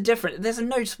there's a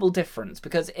noticeable difference,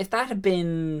 because if that had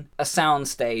been a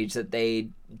soundstage that they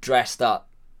dressed up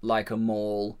like a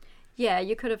mall, Yeah,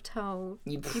 you could have told.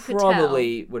 you could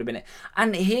probably would have been it.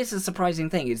 And here's the surprising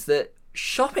thing, is that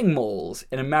shopping malls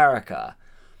in America,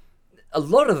 a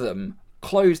lot of them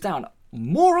close down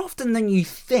more often than you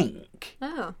think.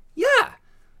 Oh. Yeah.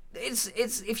 It's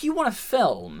if you want to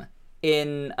film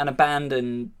in an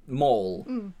abandoned mall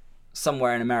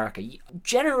somewhere in America,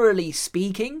 generally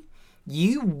speaking,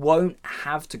 you won't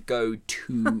have to go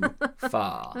too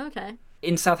far. Okay.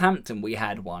 In Southampton, we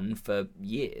had one for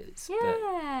years. but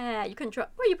Yeah, you couldn't drive.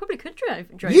 Well, you probably could drive.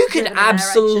 you could driven in there, actually.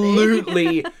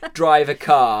 absolutely drive a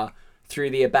car through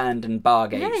the abandoned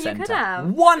Bargate Yeah, you Centre. could have.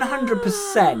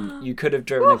 100% you could have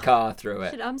driven a car through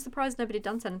it. I'm surprised nobody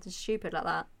done something stupid like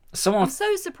that. Someone I'm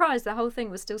so surprised the whole thing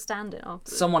was still standing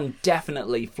afterwards. Someone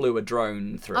definitely flew a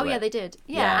drone through it. Oh yeah, they did.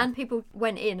 Yeah, Yeah. and people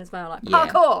went in as well, like Yeah.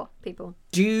 parkour people.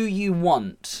 Do you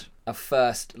want a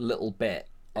first little bit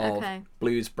of Okay.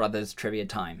 Blues Brothers trivia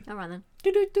time? All right then.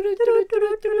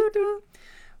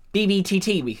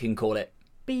 BBTT, we can call it.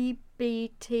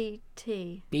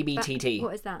 BBTT. BBTT.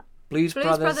 What is that? Blues Blues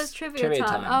Brothers, Brothers trivia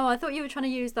time. Oh, I thought you were trying to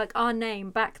use like our name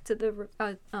back to the.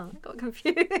 Oh, I got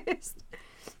confused.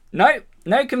 No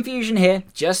confusion here,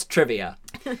 just trivia.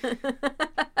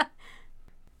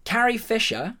 Carrie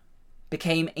Fisher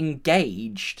became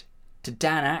engaged to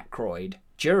Dan Aykroyd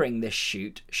during this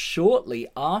shoot shortly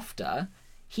after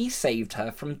he saved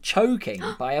her from choking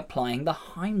by applying the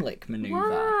Heimlich maneuver.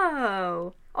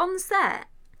 Whoa! On set.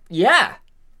 Yeah,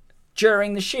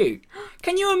 during the shoot.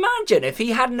 Can you imagine if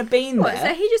he hadn't have been What, there?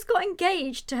 so he just got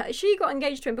engaged to her. She got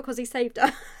engaged to him because he saved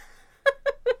her.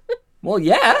 Well,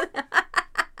 yeah.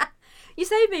 You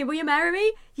saved me. Will you marry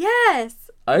me? Yes.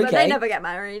 But Okay. they never get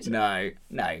married. No.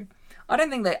 I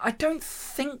don't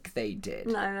think they did.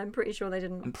 No, I'm pretty sure they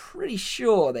didn't. I'm pretty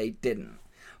sure they didn't.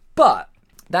 But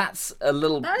that's a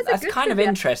little. That is a That's good kind trivia. of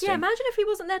interesting. Yeah, imagine if he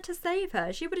wasn't there to save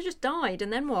her. She would have just died,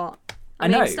 and then what? I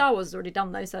know. Star Wars is already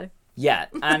done though, so. Yeah,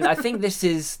 and I think this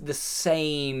is the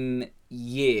same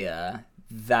year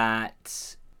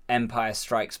that Empire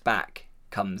Strikes Back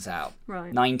comes out.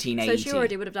 Right. 1980. So she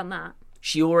already would have done that.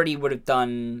 She already would have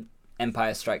done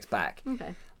Empire Strikes Back.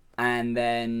 Okay. And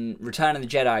then Return of the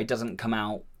Jedi doesn't come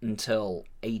out until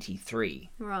 83.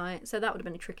 Right. So that would have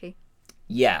been tricky.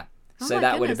 Yeah. Oh So my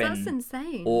that would goodness, have been that's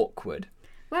insane. awkward.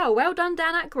 Well done,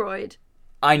 Dan Aykroyd.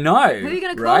 I know. Who are you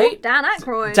going to call? Right? Dan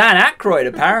Aykroyd. Dan Aykroyd,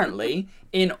 apparently,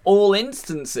 in all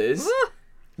instances, Woo.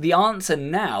 the answer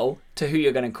now to who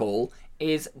you're going to call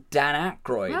is Dan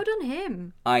Aykroyd. Well done,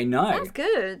 him. I know. That's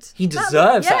good. He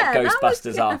deserves that was-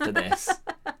 Ghostbusters after this.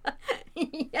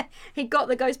 Yeah, he got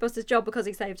the Ghostbusters job because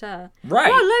he saved her.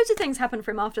 Right. Well, loads of things happened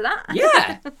for him after that.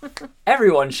 Yeah.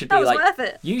 Everyone should That be was like, worth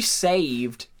it. you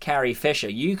saved Carrie Fisher.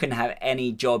 You can have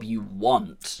any job you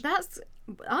want.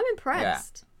 I'm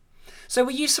impressed. So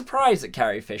were you surprised that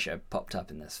Carrie Fisher popped up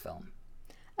in this film?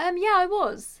 Yeah, I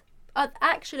was.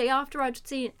 Actually, after I'd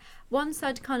seen, once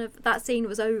I'd kind of, that scene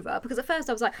was over, because at first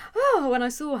I was like, oh, when I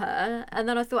saw her, and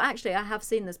then I thought, actually, I have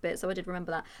seen this bit, so I did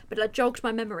remember that. But it jogged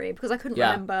my memory, because I couldn't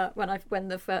remember when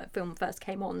the film first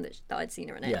came on that I'd seen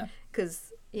her in it. Yeah.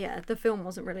 Because, the film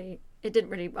wasn't really, I didn't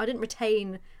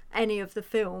retain any of the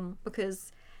film,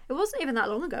 because it wasn't even that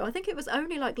long ago. I think it was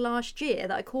only like last year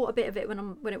that I caught a bit of it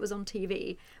when it was on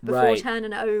TV, before Right.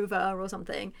 turning it over or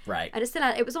something. Right. And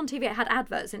it was on TV, it had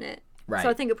adverts in it. Right. So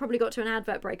I think it probably got to an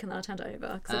advert break and then I turned it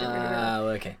over because I didn't really realise. Oh,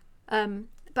 okay.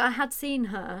 But I had seen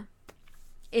her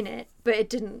in it, but it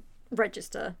didn't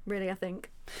register, really, I think.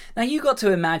 Now, you got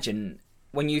to imagine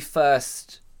when you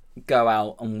first go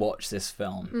out and watch this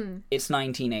film, it's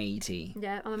 1980.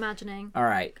 Yeah, I'm imagining. All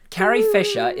right. Carrie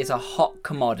Fisher is a hot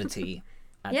commodity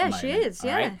at the Yeah, moment. she is, all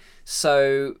yeah. right?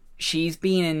 So she's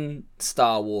been in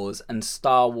Star Wars, and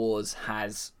Star Wars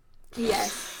has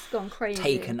Yes, gone crazy.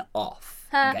 taken off.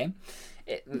 Okay?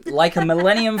 Like a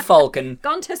Millennium Falcon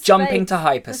Gone to jumping space. to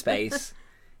hyperspace,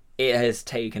 it has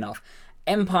taken off.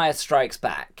 Empire Strikes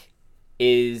Back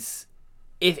is,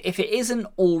 if it isn't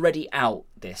already out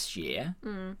this year,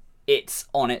 it's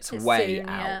on its way soon,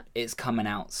 out. yeah. It's coming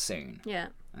out soon. Yeah,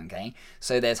 Okay?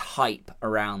 So there's hype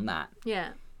around that. yeah.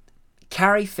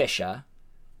 Carrie Fisher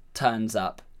turns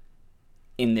up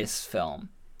in this film.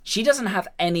 She doesn't have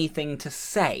anything to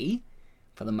say,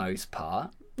 for the most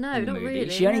part. No, in the not movie. really.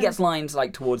 She only no. gets lines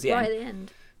like towards the right end. at the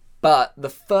end. But the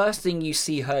first thing you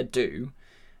see her do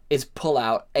is pull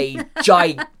out a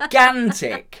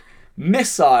gigantic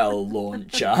missile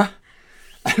launcher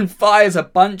and fires a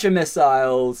bunch of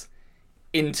missiles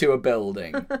into a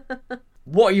building.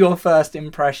 What are your first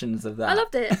impressions of that? I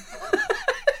loved it.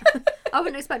 I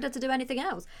wouldn't expect her to do anything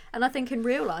else. And I think in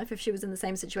real life, if she was in the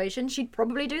same situation, she'd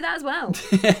probably do that as well.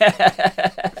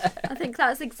 I think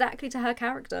that's exactly to her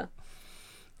character.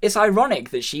 It's ironic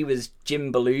that she was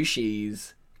Jim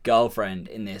Belushi's girlfriend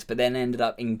in this, but then ended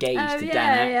up engaged to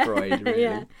Dan Aykroyd. Really.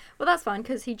 Yeah. Well, that's fine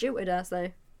because he jilted her,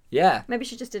 so Yeah, maybe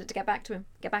she just did it to get back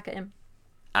at him.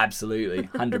 absolutely,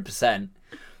 100%.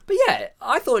 But yeah,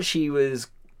 I thought she was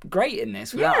great in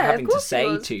this without Yeah, of having to course she say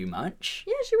was. too much.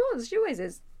 Yeah, she was. She always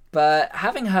is. But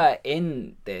having her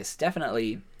in this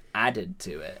definitely added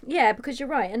to it. Yeah, because you're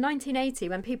right. In 1980,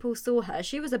 when people saw her,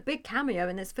 she was a big cameo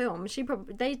in this film. She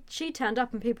turned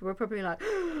up and people were probably like,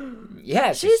 Yeah,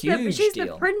 it's she's a huge the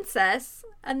deal. princess,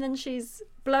 and then she's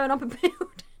blowing up a building.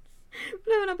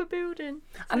 Blowing up a building.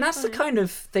 And that's the kind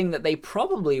of thing that they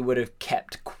probably would have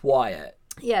kept quiet.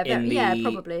 Yeah, in the yeah,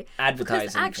 probably. advertising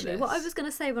Because for actually, what I this. was going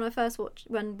to say when I first watched,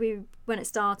 when it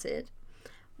started,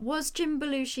 was Jim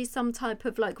Belushi some type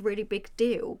of like really big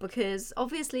deal? Because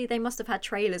obviously they must have had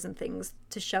trailers and things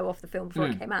to show off the film before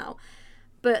Hmm. it came out,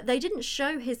 but they didn't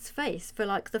show his face for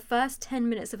like the first 10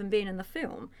 minutes of him being in the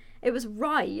film. It was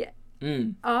right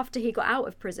after he got out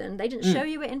of prison. They didn't show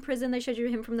you it in prison. They showed you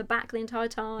him from the back the entire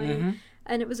time,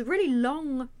 and it was a really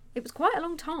long. It was quite a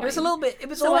long time. It was a little bit. It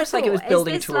was So I almost like it was thought,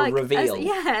 building is to this a like- reveal.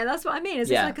 yeah, that's what I mean. Is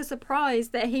Yeah. this like a surprise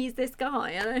that he's this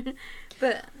guy?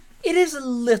 But It is a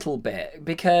little bit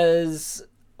because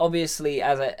obviously,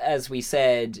 as we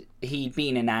said, he'd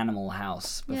been in Animal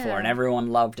House before, Yeah. and everyone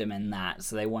loved him in that,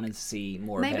 so they wanted to see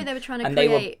more of maybe him. they were trying to and create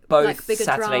they were both like bigger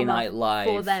Saturday drama Night Live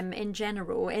for them in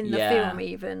general in the Yeah. film,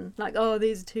 even like, oh,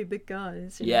 these are two big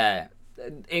guys. you know? Yeah,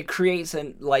 it creates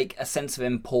a sense of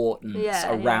importance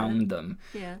Yeah, around them.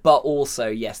 Yeah. But also,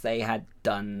 yes, they had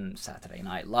done Saturday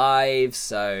Night Live,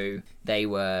 so they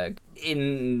were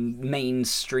in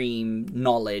mainstream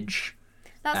knowledge.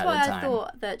 That's at why the I time.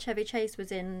 thought that Chevy Chase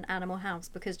was in Animal House,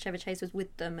 because Chevy Chase was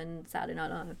with them in Saturday Night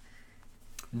Live,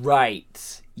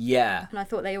 Right, yeah. and I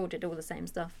thought they all did all the same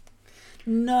stuff.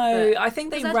 No, But- I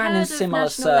think they Because I'd ran heard in of similar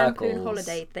National circles. Lampoon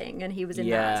Holiday thing, and he was in that,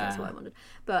 Yeah. so that's what I wanted.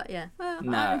 But yeah,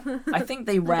 No, I think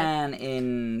they ran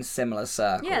in similar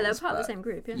circles. yeah, they were part of the but- same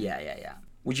group. Yeah. Yeah, yeah, yeah.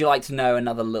 Would you like to know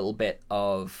another little bit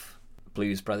of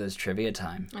Blues Brothers trivia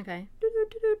time? Okay.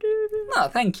 Oh,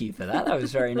 thank you for that. That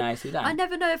was very nicely done. I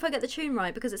never know if I get the tune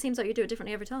right because it seems like you do it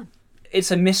differently every time. It's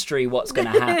a mystery what's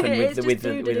going to happen It's just with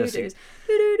do-do-do-dos.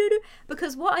 Do-do-do-do.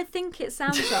 Because what I think it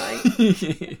sounds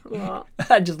like... What?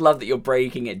 I just love that you're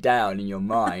breaking it down in your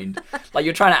mind. Like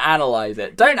you're trying to analyse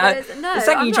it. The second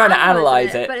I'm you not try to analysing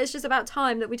analyse it... But it's just about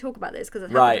time that we talk about this because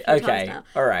it's Right, happened a few okay, times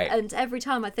now. alright. And every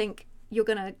time I think you're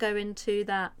going to go into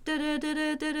that...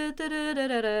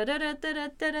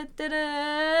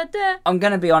 I'm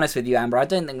going to be honest with you, Amber. I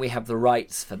don't think we have the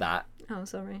rights for that. Oh,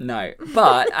 sorry. No,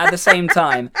 but at the same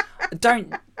time,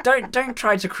 don't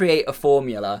try to create a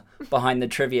formula behind the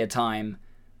trivia time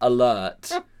alert,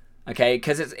 okay?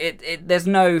 Because there's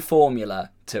no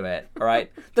formula to it. All right.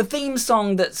 The theme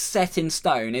song that's set in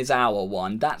stone is our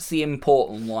one. That's the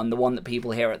important one, the one that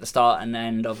people hear at the start and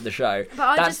end of the show.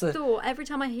 But I thought every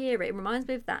time I hear it, it reminds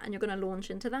me of that, and you're going to launch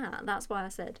into that. That's why I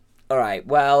said. All right.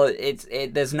 Well,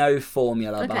 there's no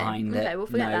formula behind it. Okay, we'll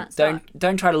forget that.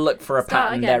 Don't try to look for a Start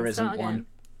pattern. again, There isn't start one. again.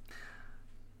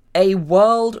 A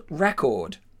world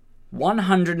record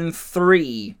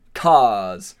 103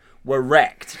 cars were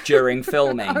wrecked during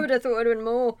filming. I would have thought it would have been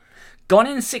more. Gone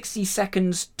in 60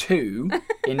 Seconds 2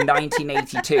 in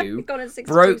 1982 Gone in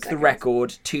 62 broke the seconds.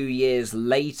 record 2 years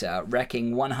later,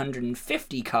 wrecking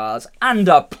 150 cars and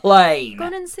a plane.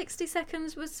 Gone in 60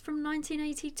 Seconds was from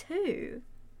 1982.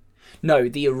 No,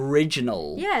 the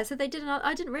original. Yeah, so they didn't.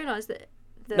 I didn't realise that.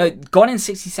 No, Gone in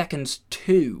 60 Seconds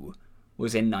 2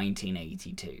 was in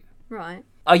 1982. Right.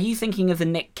 Are you thinking of the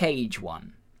Nick Cage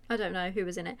one? I don't know who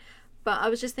was in it, but I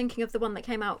was just thinking of the one that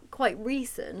came out quite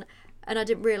recent, and I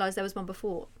didn't realise there was one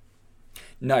before.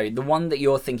 No, the one that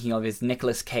you're thinking of is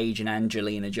Nicolas Cage and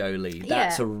Angelina Jolie.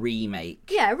 That's Yeah. a remake.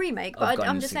 Yeah, a remake, but Gone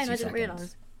I'm in just saying I 60 didn't Seconds.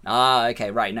 realise. Ah,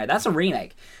 okay, right. No, that's a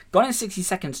remake. Gone in 60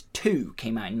 Seconds 2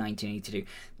 came out in 1982.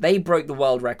 They broke the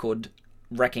world record,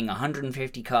 wrecking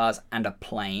 150 cars and a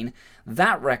plane.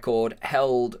 That record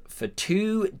held for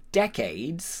 2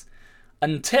 decades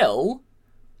until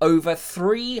over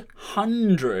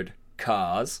 300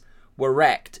 cars were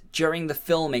wrecked during the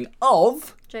filming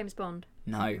of... James Bond.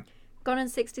 No. Gone in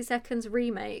 60 Seconds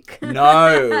remake.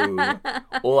 No.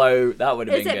 Although, that would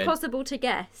have Is been it good. possible to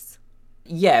guess?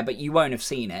 Yeah, but you won't have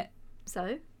seen it.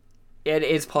 So? It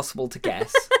is possible to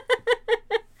guess.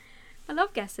 I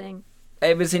love guessing.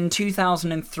 It was in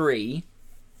 2003.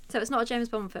 So it's not a James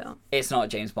Bond film. It's not a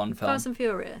James Bond film. Fast and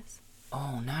Furious.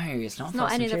 Oh no, it's not It's not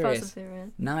Fast any and of the Furious. Fast and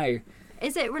Furious. No,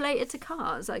 Is it related to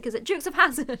cars? Like, is it Dukes of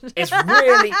Hazzard? it's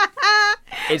really,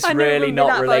 it's I knew it really wouldn't be not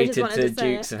that, but I just related wanted to to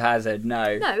say Dukes it. of Hazzard.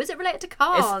 No, No, is it related to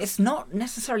cars? it's not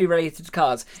necessarily related to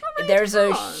cars. related There's to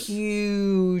a cars.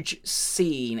 huge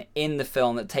scene in the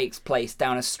film that takes place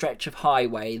down a stretch of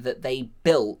highway that they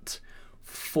built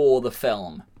for the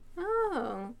film.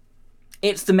 Oh.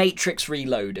 It's The Matrix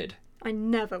Reloaded. I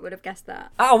never would have guessed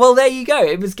that. Oh well, there you go.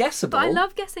 It was guessable. But I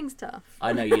love guessing stuff.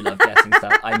 I know you love guessing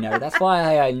stuff. I know. That's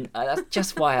why that's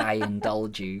just why I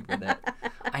indulge you with it.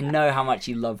 I know how much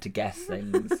you love to guess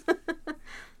things.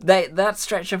 That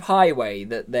stretch of highway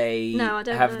that they No, I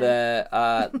don't have know.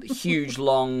 the huge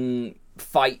long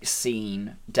fight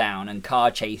scene down and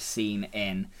car chase scene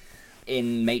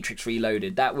in Matrix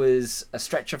Reloaded. That was a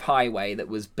stretch of highway that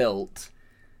was built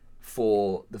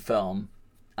for the film.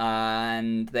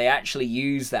 And they actually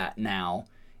use that now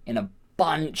in a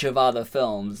bunch of other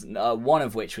films, one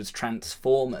of which was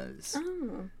Transformers.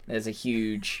 Oh. There's a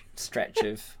huge stretch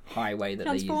of highway that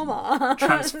Transformer.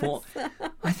 they use.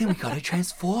 I think we got a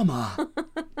Transformer.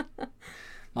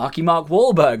 Mark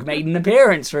Wahlberg made an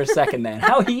appearance for a second then.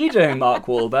 How are you doing, Mark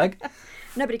Wahlberg?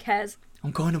 Nobody cares.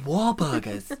 I'm going to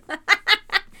Wahlburgers.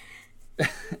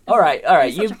 all right.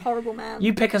 You're such a horrible man.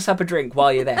 You pick us up a drink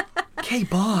while you're there. Okay,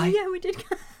 bye. Yeah, we did.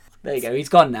 There you go. He's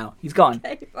gone now. He's gone.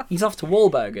 Okay, bye. He's off to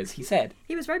Wahlburgers, he said.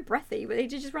 He was very breathy, but he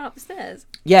did just run up the stairs.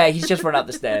 Yeah, he's just run up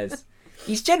the stairs.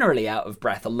 He's generally out of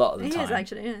breath a lot of the He time. is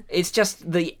actually, yeah. It's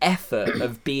just the effort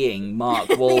of being Mark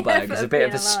Wahlberg is a bit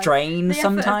of a strain the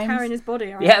sometimes. Effort of carrying his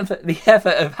body around. The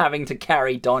effort of having to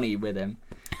carry Donnie with him.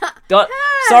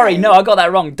 Sorry, no, I got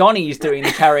that wrong. Donnie's doing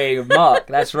the carrying of Mark.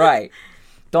 That's right.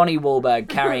 Donnie Wahlberg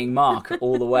carrying Mark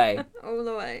all the way. All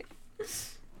the way.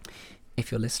 If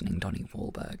you're listening, Donnie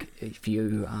Wahlberg, if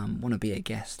you want to be a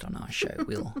guest on our show,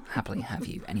 we'll happily have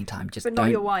you anytime. Just But not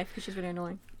your wife, because she's really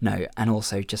annoying. No, and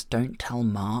also just don't tell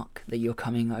Mark that you're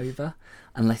coming over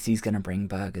unless he's going to bring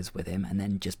burgers with him, and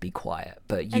then just be quiet.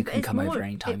 But you can come over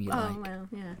anytime you like. Oh, well,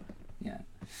 yeah. Yeah.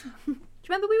 Do you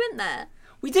remember we went there?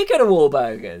 We did go to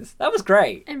Wahlburgers. That was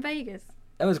great. In Vegas.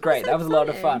 That was great. so That was a lot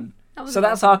of funny. fun. was So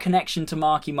that's our connection to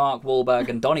Mark Wahlberg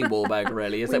and Donnie Wahlberg,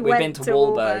 really, is that we've been to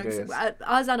Wahlburgers.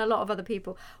 Us and a lot of other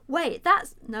people. Wait,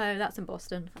 that's in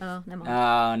Boston. Oh, never mind.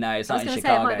 Oh, no, it's I not was in going to say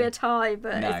it Chicago. might be a tie,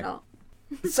 but No. it's not.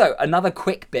 So, another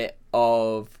quick bit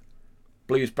of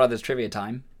Blues Brothers trivia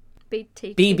time.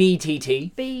 BTT.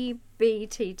 BBTT.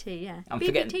 BBTT, yeah. I'm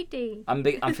forgetting- BBTT.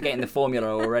 I'm forgetting the formula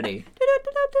already.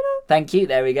 Thank you,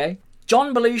 there we go.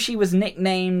 John Belushi was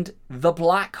nicknamed the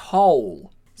Black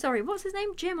Hole. Sorry, what's his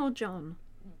name? Jim or John?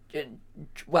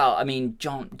 Well, I mean,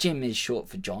 Jim is short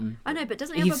for John. I know, but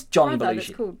doesn't he have He's a John brother Belushi.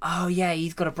 that's called... Oh, yeah,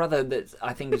 he's got a brother that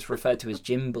I think is referred to as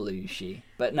Jim Belushi.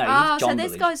 But no, Oh, he's John so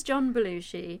this Belushi. guy's John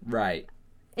Belushi. Right.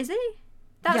 Is he?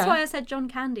 That's Yeah. why I said John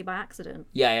Candy by accident.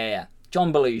 Yeah.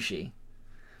 John Belushi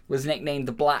was nicknamed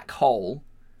the Black Hole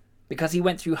because he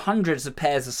went through hundreds of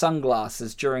pairs of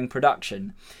sunglasses during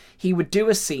production. He would do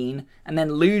a scene and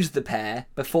then lose the pair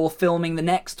before filming the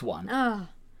next one. Oh,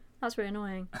 that's really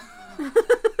annoying.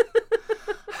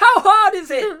 How hard is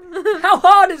it? How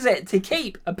hard is it to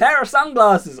keep a pair of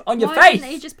sunglasses on your Why face?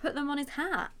 didn't he just put them on his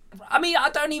hat? I mean, I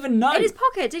don't even know. In his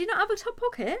pocket? Did he not have a top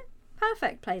pocket?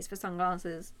 Perfect place for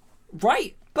sunglasses.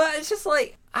 Right, but it's just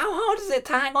like, how hard is it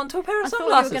to hang on to a pair of I thought you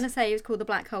sunglasses? were going to say he was called the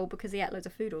Black Hole because he ate loads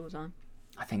of food all the time.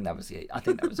 I think that was a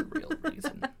real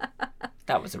reason.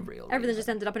 That was a real Everything reason. just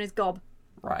ended up in his gob.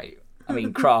 Right. I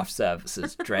mean, craft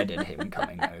services dreaded him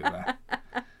coming over.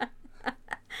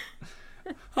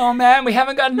 Oh man, we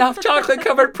haven't got enough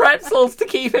chocolate-covered pretzels to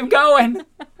keep him going.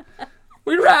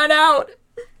 We ran out.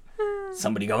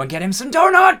 Somebody go and get him some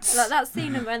donuts. Like that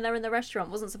scene when they're in the restaurant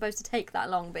wasn't supposed to take that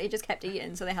long, but he just kept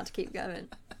eating, so they had to keep going.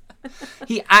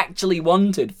 He actually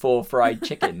wanted 4 fried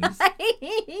chickens.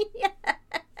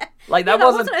 Like that That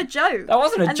wasn't a joke. That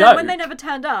wasn't a and joke. then when they never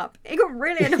turned up, he got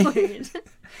really annoyed.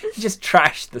 He just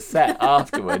trashed the set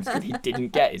afterwards because he didn't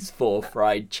get his 4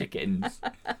 fried chickens.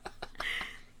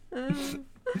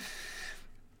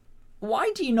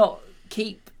 Why do you not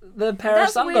keep the pair of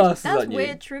sunglasses That's on you?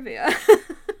 weird trivia.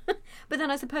 But then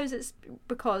I suppose it's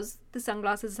because the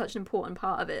sunglasses are such an important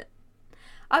part of it.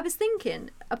 I was thinking,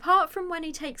 apart from when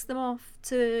he takes them off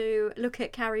to look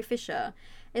at Carrie Fisher,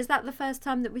 is that the first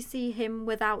time that we see him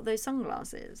without those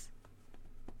sunglasses?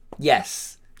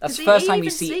 Yes. That's 'Cause the he first time you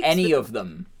even see sleeps any with- of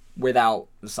them without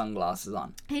the sunglasses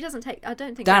on. He doesn't take... I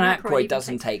don't think... Dan Aykroyd Aykroyd even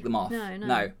doesn't takes- take them off.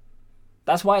 No.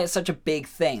 That's why it's such a big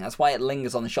thing. That's why it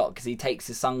lingers on the shot, because he takes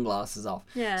his sunglasses off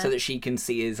Yeah. so that she can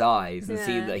see his eyes and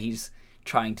see Yeah. that he's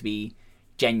trying to be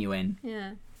genuine.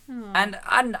 Yeah. Oh. And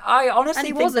I honestly And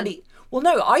he think wasn't. that he... Well,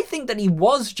 no, I think that he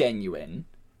was genuine.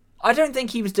 I don't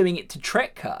think he was doing it to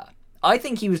trick her. I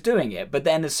think he was doing it, but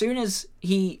then as soon as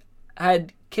he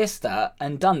had kissed her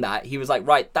and done that, he was like,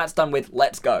 right, that's done with,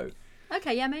 let's go.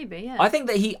 Okay, yeah, maybe, yeah. I think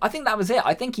that was it.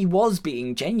 I think he was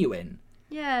being genuine.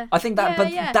 Yeah. I think that-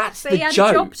 but that's but the he had joke.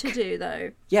 a job to do,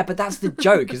 though. Yeah, but that's the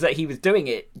joke, is that he was doing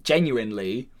it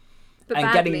genuinely But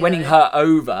and badly, winning though. her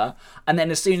over, and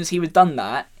then as soon as he was done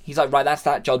that, he's like, right, that's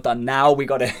that job done. Now we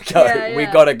gotta go. Yeah, We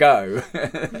yeah. gotta go.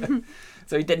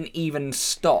 So he didn't even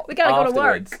stop. We gotta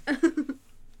afterwards. go to work.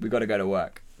 We gotta go to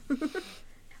work.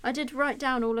 I did write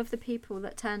down all of the people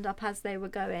that turned up as they were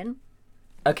going.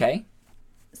 Okay.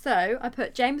 So I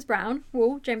put James Brown.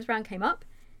 Well, James Brown came up.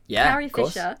 Yeah. Carrie of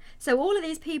course. Fisher. So all of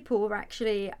these people were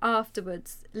actually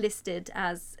afterwards listed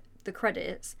as the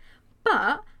credits.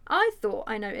 But I thought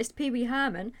I noticed Pee Wee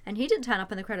Herman, and he didn't turn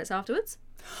up in the credits afterwards.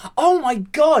 Oh my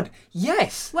God!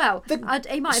 Yes. Well, he might have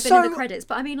been in so- the credits,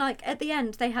 but I mean, like at the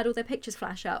end, they had all their pictures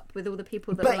flash up with all the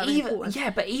people that But were even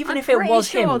important. but even I'm if it pretty was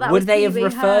sure him, that would was they have Pee Wee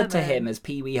referred to Herman. him as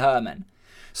Pee Wee Herman?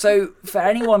 So for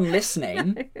anyone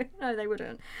listening, No, they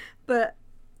wouldn't. But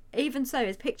even so,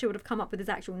 his picture would have come up with his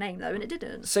actual name, though, and it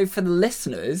didn't. so for the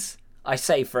listeners, I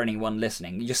say for anyone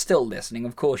listening, you're still listening.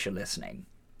 Of course, you're listening.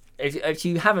 If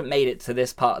you haven't made it to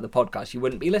this part of the podcast, you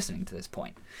wouldn't be listening to this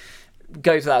point.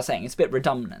 Goes without saying, it's a bit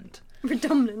redundant.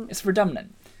 Redundant. It's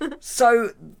redundant.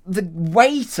 So the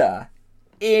waiter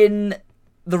in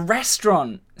the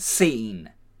restaurant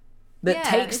scene that Yeah,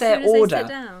 takes as their soon as they order. sit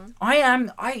down.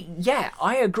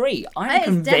 I agree. I'm It is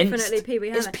convinced definitely Pee Wee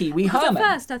Herman. it's Pee Wee Because Herman.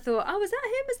 At first I thought, oh, is that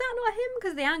him? Is that not him?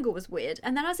 Because the angle was weird.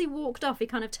 And then as he walked off, he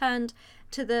kind of turned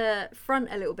to the front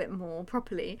a little bit more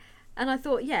properly. And I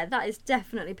thought, yeah, that is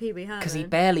definitely Pee Wee Herman. Because he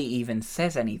barely even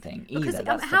says anything either. Because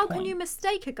That's how the can point. you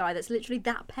mistake a guy that's literally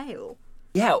that pale?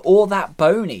 Yeah, or that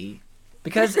bony.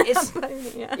 Because it's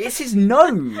Yeah. it's his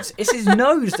nose. It's his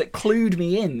nose that clued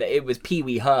me in that it was Pee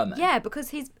Wee Herman. Yeah, because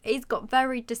he's got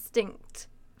very distinct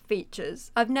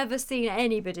features. I've never seen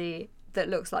anybody that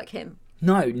looks like him.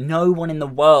 No one in the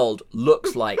world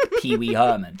looks like Pee Wee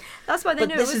Herman. That's why they But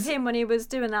knew it this was is- him when he was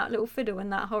doing that little fiddle in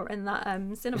that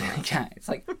cinema. Yeah, it's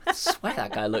like, I swear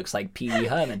that guy looks like Pee Wee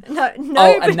Herman. No,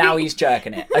 Oh, and now he's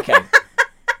jerking it. Okay.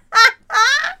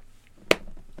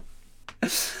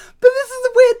 But this is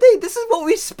the weird thing. This is what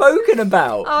we've spoken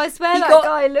about. Oh, I swear He that got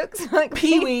guy looks like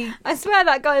Pee-wee. I swear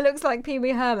that guy looks like Pee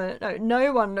Wee Herman.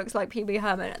 No one looks like Pee Wee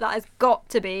Herman. That has got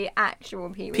to be actual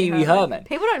Pee Wee Pee-wee Herman.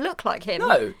 People don't look like him.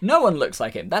 No one looks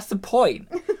like him. That's the point.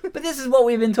 But this is what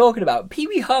we've been talking about. Pee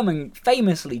Wee Herman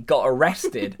famously got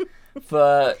arrested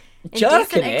for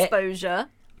jerking Indecent it exposure.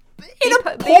 in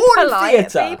a Be porn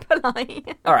polite. theatre. Be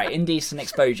polite. All right, indecent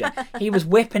exposure. He was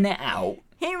whipping it out.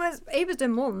 He was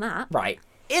doing more than that. Right.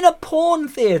 In a porn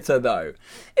theatre, though.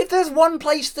 If there's one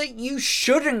place that you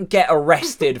shouldn't get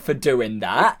arrested for doing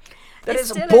that, then It's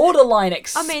it's still borderline I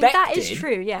expected. mean, that is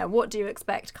true, yeah. What do you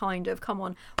expect, kind of? Come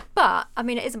on. But, I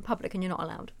mean, it isn't public and you're not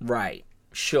allowed. Right.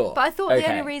 Sure. But I thought the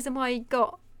Okay. only reason why he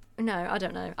got... No, I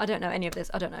don't know. I don't know any of this.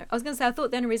 I don't know. I was going to say, I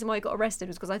thought the only reason why he got arrested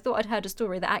was because I thought I'd heard a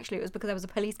story that actually it was because there was a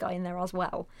police guy in there as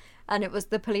well. And it was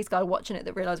the police guy watching it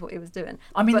that realised what he was doing.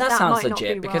 I mean, But that sounds might not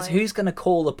legit, be because right. who's going to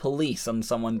call the police on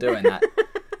someone doing that?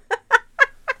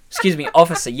 Excuse me,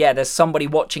 officer, yeah, there's somebody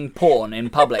watching porn in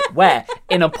public. Where?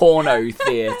 In a porno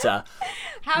theatre.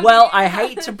 Well, I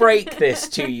hate to break this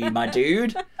to you, my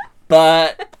dude,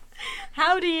 but...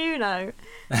 How do you know?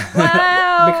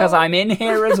 Well... because I'm in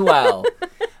here as well.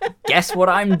 Guess what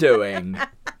I'm doing?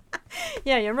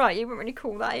 Yeah, you're right. You wouldn't really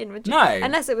call that in, would you? No.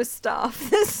 Unless it was staff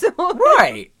that saw it.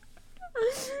 Right.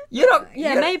 You're not...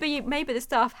 Yeah, you're, maybe the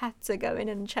staff had to go in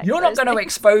and check. You're not those going to things.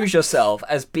 expose yourself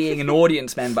as being an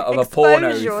audience member of a porno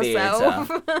Expose yourself.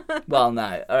 theatre. Well,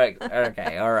 no.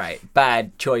 Okay, all right.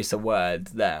 Bad choice of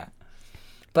words there.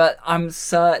 But I'm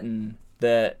certain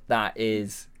that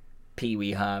is Pee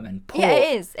Wee Herman. Yeah,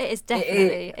 it is. It is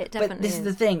definitely. It definitely But this is the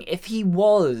is. thing. If he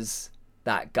was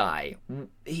that guy,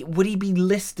 would he be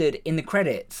listed in the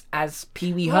credits as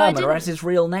Pee Wee Well, I Herman or didn't- as his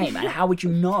real name? And how would you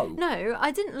know? No,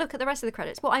 I didn't look at the rest of the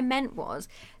credits. What I meant was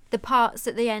the parts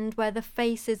at the end where the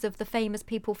faces of the famous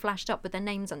people flashed up with their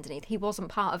names underneath. He wasn't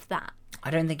part of that.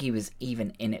 I don't think he was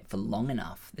even in it for long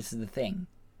enough. This is the thing.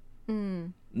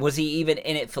 Was he even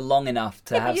in it for long enough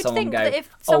to Yeah, but have you'd someone think go, that if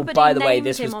oh, somebody by the way, named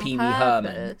this him was on Pee Wee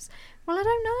Herman. purpose- Well, I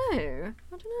don't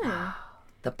know.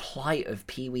 The plight of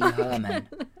Pee Wee Herman.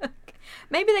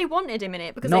 Maybe they wanted him in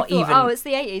it because Not they thought, even- oh, it's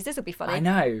the 80s, this will be funny. I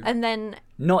know. And then,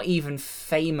 Not even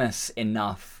famous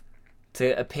enough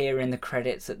to appear in the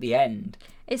credits at the end.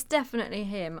 it's definitely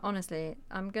him, honestly.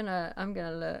 I'm gonna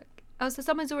look. Oh, so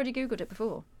someone's already Googled it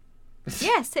before.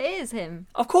 Yes, it is him.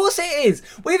 Of course it is.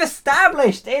 We've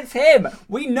established it's him.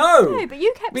 We know. No, but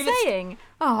you kept We've es- saying,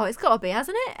 oh, it's got to be,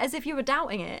 hasn't it? As if you were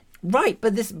doubting it. Right,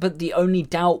 but the only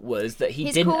doubt was that he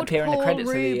He's didn't called appear in the Paul credits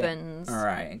Rubens. of the... All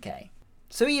right, okay.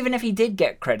 So even if he did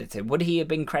get credited, would he have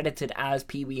been credited as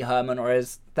Pee Wee Herman or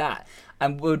as that?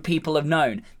 And would people have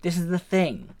known? This is the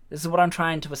thing. This is what I'm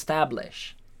trying to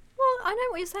establish. Well, I know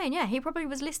what you're saying. Yeah, he probably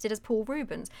was listed as Paul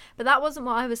Rubens, but that wasn't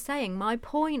what I was saying. My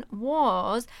point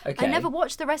was, Okay. I never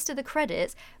watched the rest of the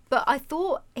credits, but I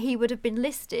thought he would have been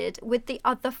listed with the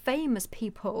other famous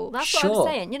people. That's what I Sure. was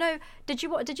saying. You know, did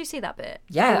you see that bit?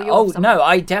 Yeah. Or you're Oh, somewhere? no,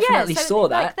 I definitely Yeah, so, saw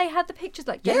that. Like, they had the pictures,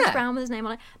 like James Yeah. Brown with his name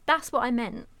on it. That's what I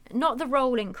meant, not the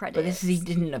rolling credits. But this is, he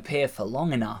didn't appear for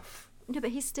long enough. No,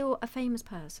 but he's still a famous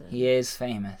person. He is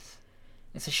famous.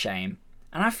 It's a shame.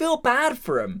 And I feel bad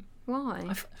for him.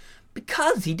 Why?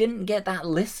 Because he didn't get that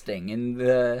listing in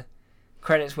the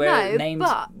credits where No, names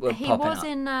but were he popping was up.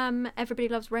 in Everybody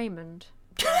Loves Raymond.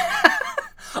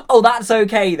 Oh, that's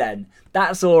okay then.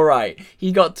 That's all right.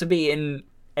 He got to be in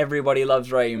Everybody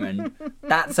Loves Raymond.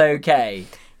 That's okay.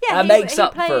 Yeah, that makes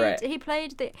up played, for it. He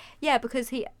played because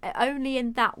he only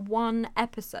in that one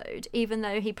episode, even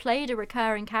though he played a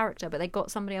recurring character, but they got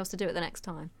somebody else to do it the next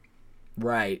time.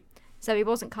 Right. So he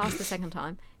wasn't cast the second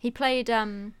time. He played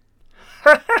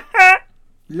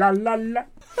La la la.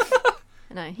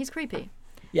 no, he's creepy.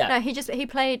 Yeah. No, he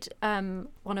played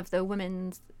one of the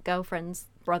women's girlfriend's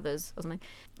brothers or something.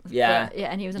 Yeah. But, yeah,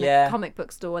 and he was in Yeah. a comic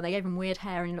book store and they gave him weird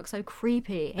hair and he looked so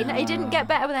creepy. He didn't get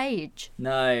better with age.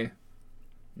 No.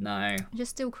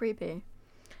 Just still creepy.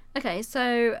 Okay,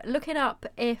 so looking up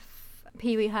if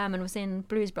Pee Wee Herman was in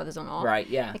Blues Brothers or not. Right,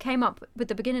 yeah. It came up with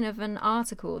the beginning of an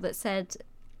article that said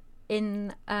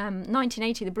in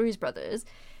 1980 the Blues Brothers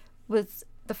was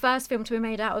the first film to be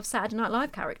made out of Saturday Night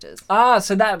Live characters. Ah,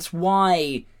 so that's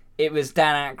why it was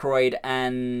Dan Aykroyd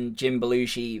and Jim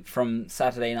Belushi from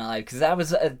Saturday Night Live, because that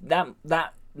was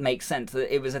that makes sense.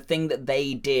 That it was a thing that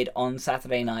they did on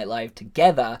Saturday Night Live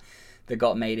together that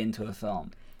got made into a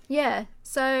film. Yeah,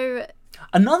 so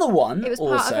Another one It was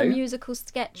also. part of a musical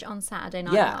sketch on Saturday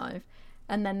Night Yeah. Live.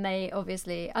 And then they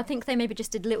obviously, I think they maybe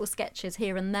just did little sketches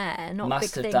here and there, not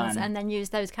Must big have things, done. and then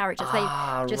used those characters.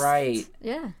 Ah, they just, right.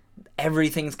 Yeah.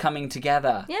 Everything's coming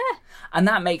together. Yeah. And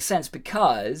that makes sense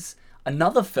because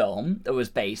another film that was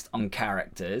based on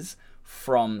characters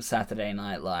from Saturday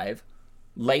Night Live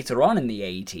later on in the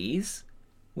 80s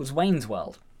was Wayne's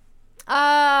World.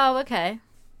 Oh, okay.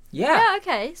 Yeah. Yeah,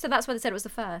 okay. So that's why they said it was the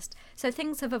first. So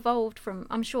things have evolved from.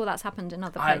 I'm sure that's happened in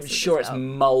other places. I'm sure as it's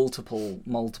well.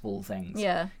 multiple things.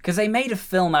 Yeah. Because they made a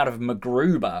film out of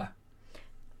MacGruber,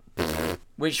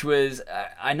 which was,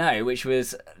 which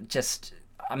was just,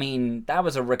 I mean, that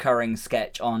was a recurring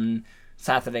sketch on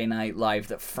Saturday Night Live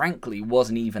that frankly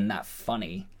wasn't even that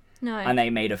funny. No. And they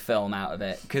made a film out of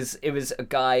it. Because it was a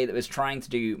guy that was trying to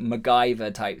do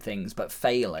MacGyver type things, but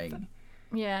failing.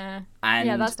 Yeah. And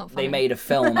yeah, that's not funny. they made a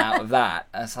film out of that.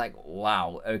 And it's like,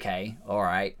 wow, okay, all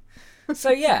right. So,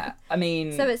 yeah, I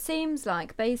mean... So it seems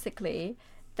like basically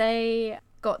they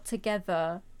got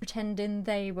together pretending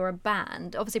they were a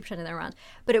band, obviously pretending they were around,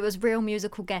 but it was real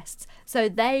musical guests. So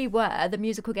they were the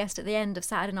musical guest at the end of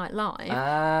Saturday Night Live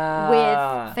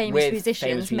with famous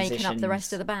musicians making up the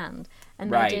rest of the band. And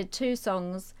Right. they did 2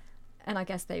 songs, and I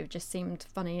guess they just seemed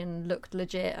funny and looked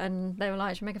legit, and they were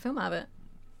like, should make a film out of it.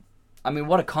 I mean,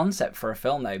 what a concept for a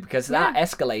film, though, because that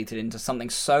escalated into something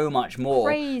so much more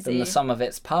than Crazy. the sum of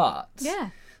its parts.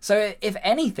 Yeah. So, if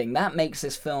anything, that makes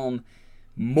this film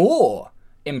more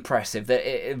impressive, that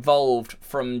it evolved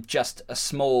from just a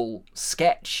small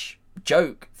sketch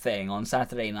joke thing on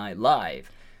Saturday Night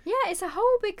Live. Yeah, it's a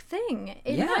whole big thing.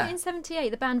 In Yeah. 1978,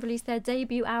 the band released their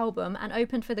debut album and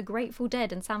opened for the Grateful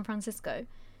Dead in San Francisco.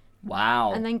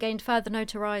 Wow. And then gained further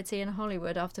notoriety in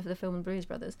Hollywood after the film Blues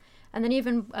Brothers. And then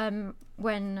even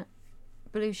when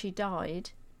Belushi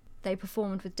died, they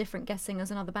performed with different guest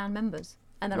singers and other band members.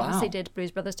 And then Wow. obviously did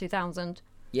Blues Brothers 2000.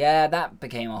 Yeah, that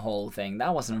became a whole thing.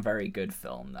 That wasn't a very good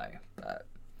film, though. But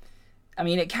I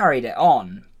mean, it carried it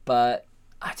on, but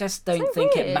I just don't So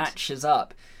think it weird. matches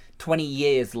up 20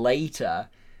 years later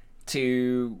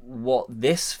to what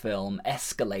this film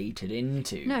escalated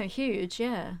into. No, huge,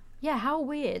 yeah. Yeah, how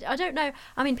weird. I don't know.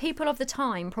 I mean, people of the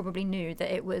time probably knew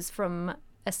that it was from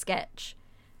a sketch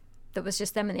that was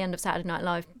just them at the end of Saturday Night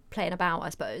Live playing about, I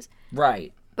suppose.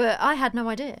 Right. But I had no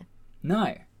idea.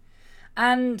 No.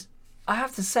 And I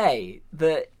have to say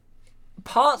that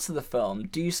parts of the film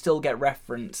do still get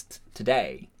referenced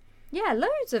today. Yeah,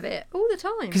 loads of it, all the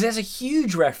time. Because there's a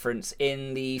huge reference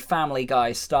in the Family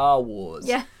Guy Star Wars.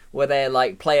 Yeah. Where they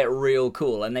like play it real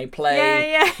cool and they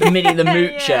play Yeah. the Minnie the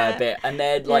Moocher Yeah. bit and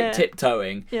they're like Yeah.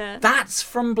 tiptoeing. Yeah. That's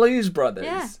from Blues Brothers.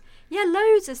 Yeah. Yeah,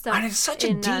 loads of stuff. And it's such a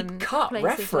in, deep cut places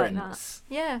like that. reference.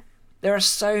 Yeah. There are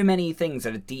so many things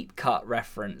that are deep cut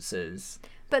references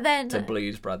But then to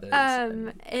Blues Brothers.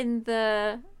 in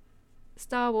the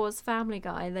Star Wars Family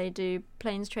Guy, they do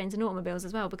planes, trains, and automobiles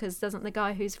as well, because doesn't the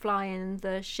guy who's flying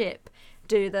the ship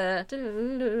do the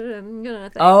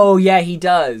thing? Oh yeah, he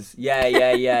does.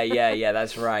 Yeah.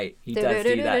 That's right. He does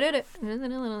do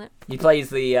that. He plays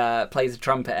the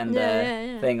trumpet and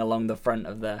the thing along the front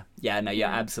of the. Yeah, no, you're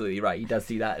absolutely right. He does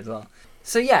do that as well.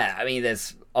 So yeah, I mean,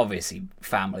 there's obviously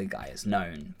Family Guy is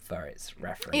known for its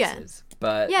references,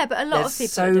 but but a lot of there's people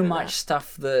so are doing much that.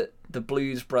 stuff that the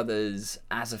Blues Brothers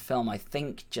as a film, I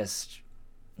think, just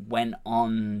went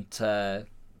on to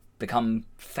become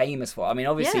famous for. I mean,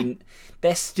 obviously,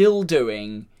 they're still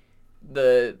doing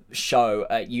the show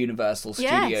at Universal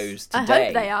Studios I today.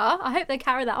 hope they are. I hope they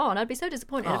carry that on. I'd be so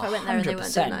disappointed if I went there and they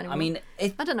weren't doing that 100%. anymore. I mean,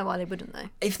 I don't know why they wouldn't though.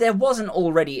 if there wasn't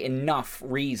already enough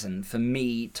reason for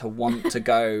me to want to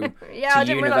go I to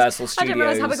didn't Universal realise- I didn't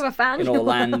realise how big of a fan Studios in you were.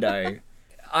 Orlando,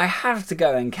 I have to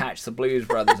go and catch the Blues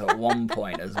Brothers at one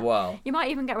point as well. You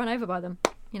might even get run over by them,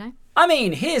 you know? I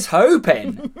mean, here's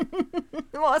hoping.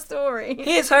 What a story.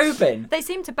 Here's hoping. They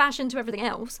seem to bash into everything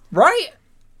else. Right?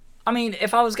 I mean,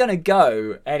 if I was going to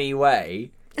go anyway,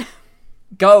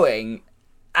 going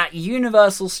at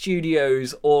Universal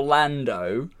Studios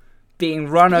Orlando, being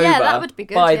run Yeah, over that would be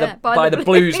good, by yeah. the By the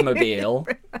Bluesmobile.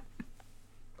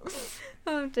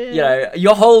 Oh dear. You know,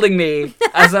 you're holding me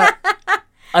as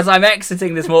I'm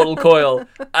exiting this mortal coil,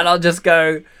 and I'll just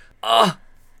go, "Oh,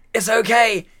 it's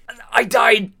okay. I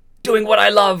died doing what I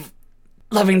love,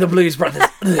 loving the Blues Brothers."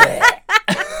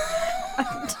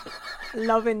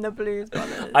 Loving the Blues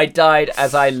Brothers. I died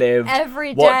as I lived,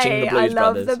 Every watching day the Blues I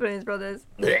love Brothers. the Blues Brothers.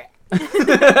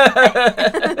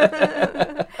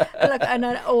 Look, and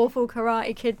an awful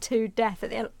Karate Kid 2 death at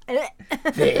the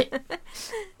end.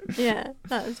 Yeah,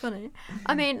 that was funny.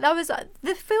 I mean,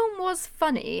 the film was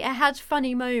funny. It had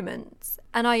funny moments,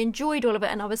 and I enjoyed all of it,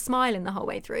 and I was smiling the whole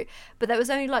way through. But there was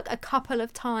only like a couple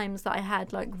of times that I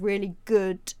had like really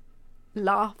good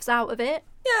laughs out of it.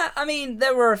 Yeah, I mean,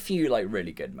 there were a few like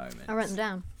really good moments. I wrote them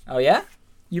down. Oh yeah?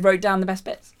 You wrote down the best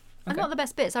bits? And not the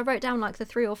best bits. I wrote down like the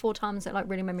 3 or 4 times that like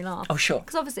really made me laugh. Oh, sure.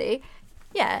 Because obviously,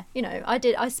 yeah, you know,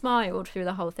 I smiled through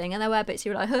the whole thing, and there were bits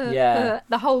you were like, Yeah.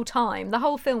 the whole time. The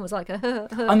whole film was like a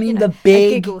I mean, you know, the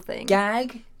big a giggle thing.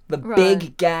 gag, the Right.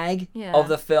 big gag Yeah. of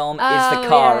the film is the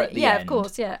car yeah. at the yeah, end. of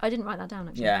course, yeah. I didn't write that down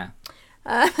actually. Yeah.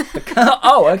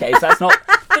 Oh, okay. So that's not.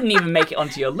 Didn't even make it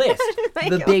onto your list.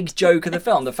 The big joke of the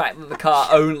film, the fact that the car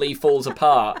only falls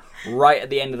apart right at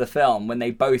the end of the film when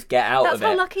they both get out That's of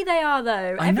how it. lucky they are,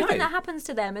 though. I Everything know. that happens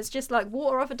to them is just like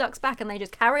water off a duck's back, and they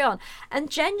just carry on. And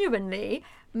genuinely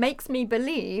makes me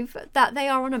believe that they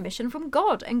are on a mission from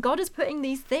God, and God is putting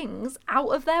these things out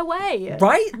of their way.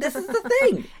 Right? This is the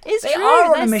thing. It's they true. are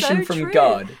on They're a mission so from true.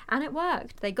 God. And it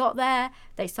worked. They got there,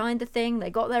 they signed the thing, they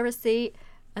got their receipt,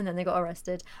 and then they got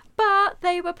arrested. But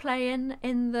they were playing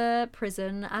in the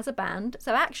prison as a band,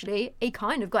 so actually he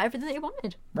kind of got everything that he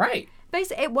wanted. Right.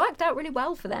 Basically, it worked out really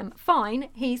well for them. Fine,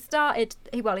 he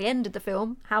ended the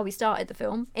film, how he started the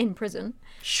film, in prison.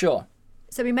 Sure.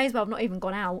 So he may as well have not even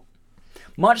gone out.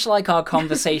 Much like our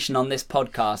conversation on this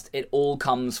podcast, it all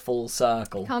comes full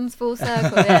circle. Comes full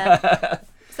circle, yeah.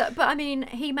 But I mean,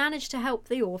 he managed to help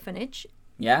the orphanage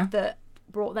Yeah? that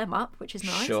brought them up, which is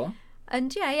nice. Sure.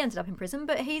 And yeah, he ended up in prison,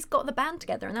 but he's got the band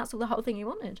together, and that's all the whole thing he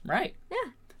wanted. Right.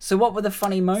 Yeah. So what were the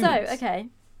funny moments? So, okay.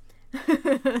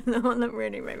 The one that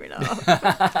really made me laugh.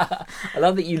 I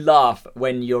love that you laugh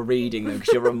when you're reading them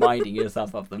because you're reminding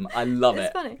yourself of them. I love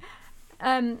It's it.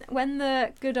 funny. When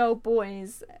the good old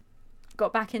boys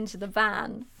got back into the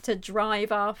van to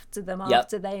drive after them Yep.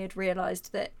 after they had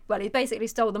realised that, well, he basically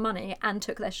stole the money and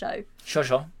took their show. Sure.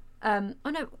 Oh no,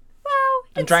 well,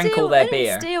 he And didn't drank steal, all their they didn't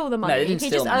beer. steal the No, money. they didn't he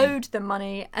steal just money. owed them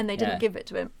money, and they didn't Yeah. give it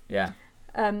to him. Yeah.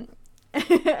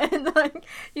 And like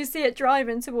you see it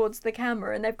driving towards the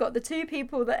camera, and they've got the two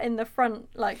people that in the front,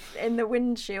 like in the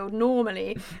windshield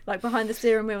normally, like behind the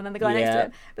steering wheel, and then the guy next Yeah. to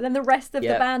him. But then the rest of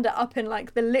Yep. the band are up in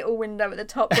like the little window at the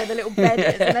top where the little bed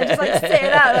is, and they're just like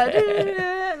sitting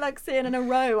out like sitting in a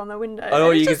row on the window. And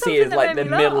all And it's you can just see something is that like made the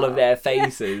me middle laugh. of their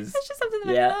faces. It's just something that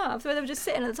made Yeah. me laugh. So they were just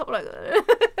sitting at the top like.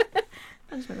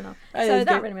 I just made me laugh. That So is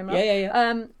that good. really made me laugh.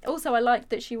 Yeah. Also, I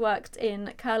liked that she worked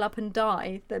in Curl Up and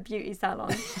Die, the beauty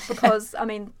salon, because I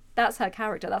mean that's her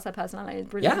character, that's her personality. It's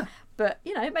brilliant. Yeah. But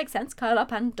you know, it makes sense. Curl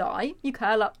up and die. You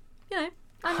curl up, you know,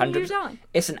 and you 100%. die.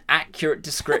 It's an accurate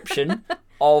description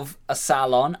of a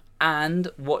salon and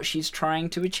what she's trying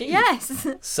to achieve. Yes.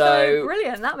 So,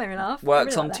 brilliant. That made me laugh. I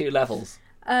Works really on liked 2 that. levels.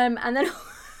 And then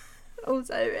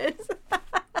also is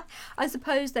I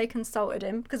suppose they consulted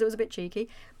him because it was a bit cheeky.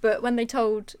 But when they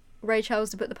told Ray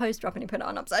Charles to put the poster up and he put it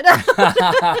on upside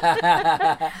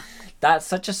down. That's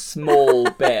such a small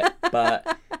bit,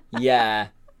 but yeah,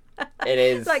 it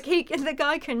is. Like the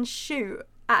guy can shoot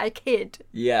at a kid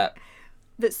Yeah.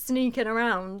 that's sneaking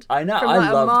around. I know, from I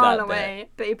like love a mile that away,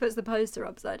 but he puts the poster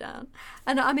upside down.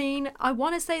 And I mean, I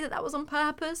want to say that was on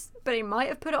purpose, but he might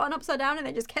have put it on upside down and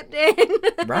they just kept it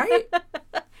in. Right?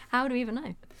 How do we even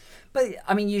know? But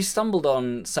I mean, you stumbled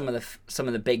on some of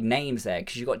the big names there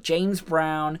because you've got James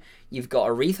Brown, you've got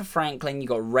Aretha Franklin, you've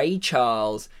got Ray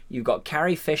Charles, you've got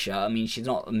Carrie Fisher. I mean, she's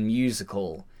not a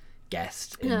musical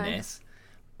guest in No. this,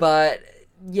 but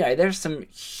you know, there's some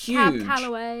huge Cab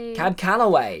Calloway.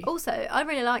 Cab Also, I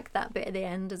really like that bit at the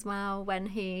end as well when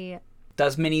he.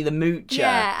 does Minnie the Moocher.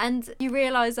 Yeah, and you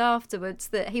realise afterwards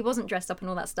that he wasn't dressed up and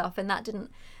all that stuff, and that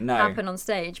didn't No. happen on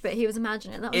stage, but he was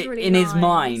imagining it. That was really in nice. his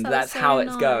mind, That was that's so how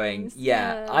it's nice. going.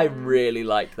 Yeah, I really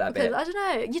liked that Because, bit. I don't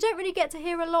know, you don't really get to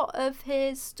hear a lot of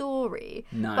his story,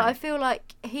 No. but I feel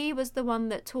like he was the one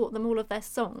that taught them all of their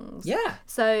songs. Yeah.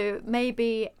 So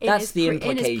maybe in, That's his, the in his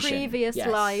implication, previous yes.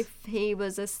 life, he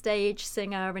was a stage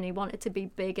singer and he wanted to be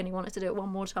big and he wanted to do it one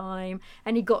more time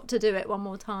and he got to do it one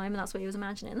more time and that's what he was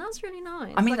imagining. And that's really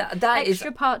nice. I mean, Like, that is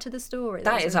extra part to the story.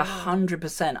 that was is really nice.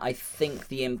 100%. I think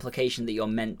the implication that you're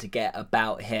meant to get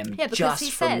about him. Yeah, because just he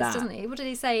from says, that. doesn't he? What did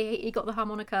he say? He got the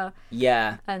harmonica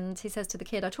Yeah. and he says to the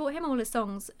kid, I taught him all his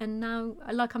songs and now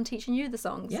I'm teaching you the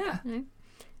songs. Yeah. You know?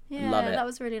 Yeah, Love it. that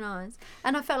was really nice.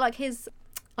 And I felt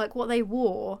like what they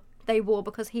wore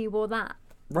because he wore that.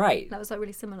 Right. That was like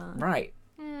really similar. Right.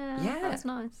 Yeah, Yeah. that was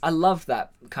nice. I love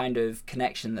that kind of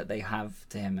connection that they have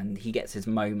to him, and he gets his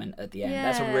moment at the end.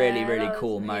 That's a Yeah, really, really that was-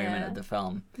 cool moment yeah. of the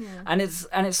film. Yeah. And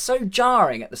it's so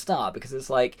jarring at the start because it's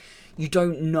like you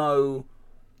don't know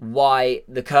why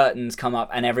the curtains come up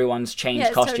and everyone's changed Yeah,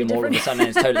 it's costume totally all of a different. sudden and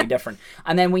it's totally different.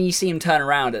 And then when you see him turn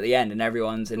around at the end and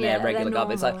everyone's in Yeah, their regular they're garb,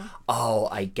 it's like, normal. oh,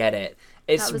 I get it.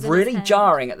 It's That was in really his head.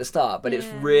 jarring at the start, but it's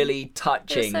Yeah. really It's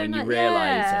touching so when you nice. realise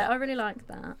Yeah, it. I really liked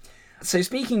that. So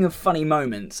speaking of funny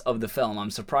moments of the film,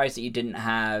 I'm surprised that you didn't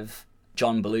have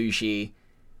John Belushi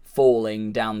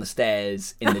falling down the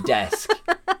stairs in the desk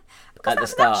at the That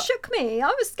start. shook me. I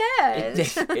was scared.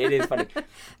 It is funny. Because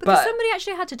But somebody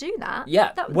actually had to do that.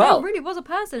 Yeah, That, well- there really was a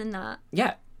person in that.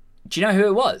 yeah, do you know who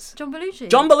it was? John Belushi.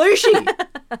 John Belushi!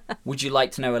 Would you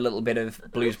like to know a little bit of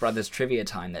Blues Brothers trivia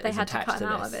time that They is had to attached cut him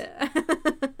out of this?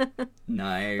 it.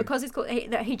 No. Because it's called,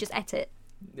 he just ate it.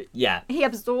 Yeah. He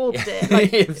absorbed it.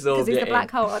 He absorbed Because he's it the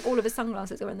black in. hole. Like all of his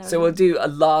sunglasses are in there. So we'll do a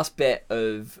last bit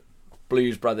of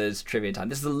Blues Brothers trivia time.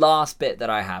 This is the last bit that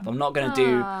I have. I'm not going to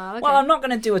do... Ah, okay. Well, I'm not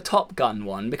going to do a Top Gun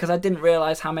one because I didn't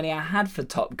realise how many I had for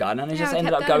Top Gun and I just it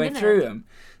ended kept up going, going didn't through it? them.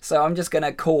 So I'm just going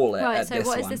to call it Right, at so this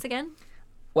what is one. this again?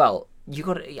 Well, you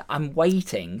got to... I'm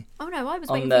waiting Oh no, I was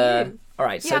on waiting the... for you. All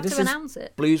right, You so have this to is announce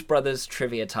it. Blues Brothers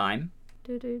trivia time.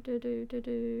 Do, do, do, do, do,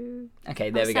 do. Okay,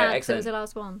 there we go. Sad, 'cause it Excellent. was the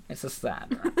last one. It's a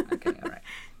sad. Right. Okay, all right.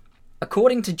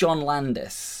 According to John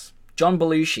Landis, John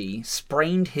Belushi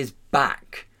sprained his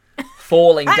back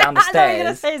falling down the I thought you were going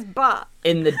to stairs say his butt.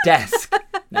 in the desk.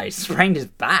 No, he sprained his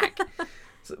back.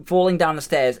 Falling down the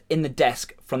stairs in the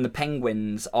desk from the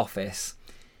Penguins office.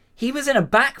 He was in a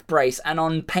back brace and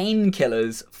on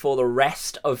painkillers for the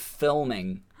rest of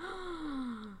filming.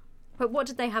 But what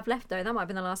did they have left though? That might have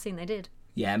been the last scene they did.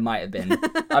 Yeah, it might have been.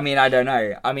 I mean, I don't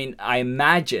know. I mean, I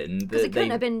imagine Because that it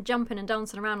couldn't have been jumping and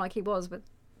dancing around like he was with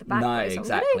the back No, brace on, could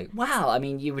exactly. he? Wow, I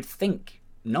mean, you would think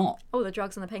not. All the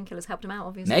drugs and the painkillers helped him out,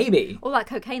 obviously. Maybe. All that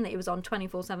cocaine that he was on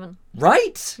 24/7.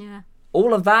 Right? Yeah.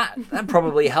 All of that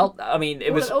probably helped. I mean,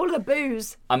 it was... all of the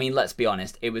booze. I mean, let's be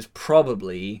honest. It was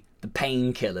probably the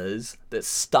painkillers that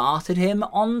started him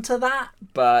onto that.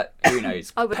 But who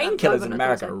knows? I wouldn't have Painkillers in thought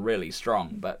America so. are really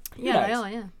strong. But who Yeah, they knows? are,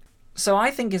 yeah. So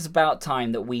I think it's about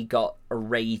time that we got a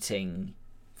rating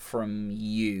from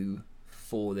you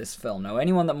for this film. Now,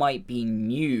 anyone that might be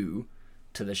new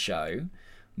to the show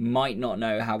might not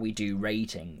know how we do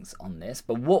ratings on this,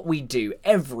 but what we do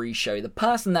every show, the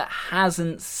person that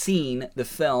hasn't seen the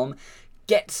film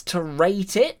gets to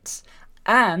rate it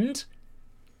and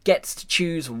gets to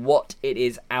choose what it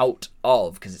is out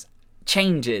of, because it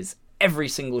changes every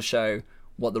single show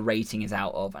what the rating is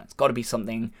out of, and it's got to be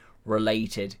something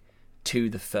related to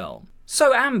the film.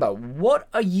 So Amber, what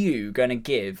are you going to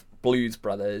give Blues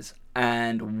Brothers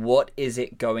and what is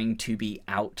it going to be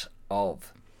out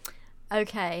of?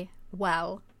 Okay,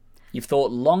 well. You've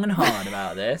thought long and hard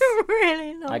about this.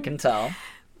 Really long. I can tell.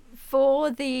 For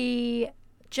the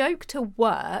joke to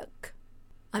work,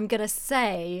 I'm going to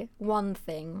say one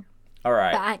thing, All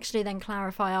right. but actually then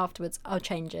clarify afterwards. I'll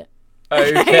change it.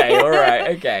 Okay, all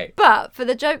right, okay. But for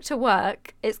the joke to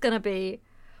work, it's going to be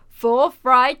 4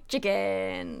 fried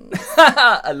chicken.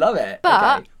 I love it.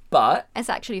 But- okay. But It's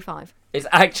actually 5. it's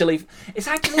actually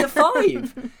a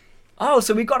 5. Oh,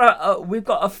 so we've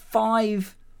got a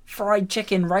 5 fried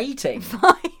chicken rating.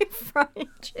 5 fried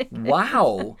chicken.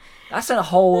 Wow, that's a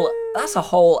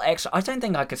whole extra. I don't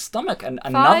think I could stomach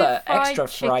another 5 fried extra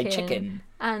fried chicken.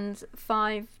 And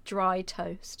 5 dry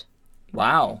toast.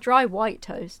 Wow, Dry white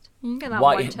toast. You can get that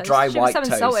White- white toast. dry She white was so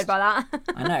toast. insulted by that.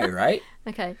 I know, right?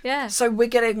 Okay, yeah. So we're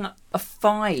getting a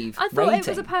 5 I thought rating. it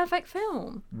was a perfect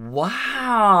film.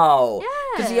 Wow. Yeah.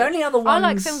 Because the only other ones I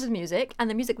like films with music, and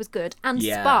the music was good and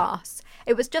Yeah. sparse.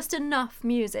 It was just enough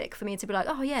music for me to be like,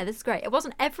 oh yeah, this is great. It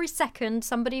wasn't every second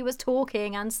somebody was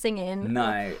talking and singing.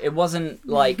 No, it wasn't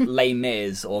like Les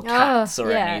Mis or Cats or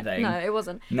anything. No, it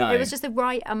wasn't. No. It was just the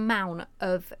right amount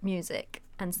of music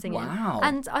and singing. Wow.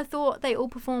 And I thought they all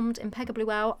performed impeccably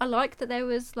well. I liked that there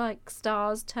was like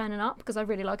stars turning up because I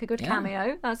really like a good Yeah.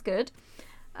 cameo. That's good.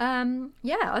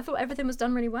 Yeah, I thought everything was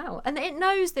done really well. And it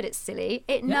knows that it's silly.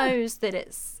 It knows that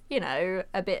it's,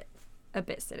 a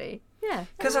bit silly. Yeah.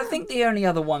 Because I think the only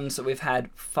other ones that we've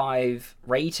had 5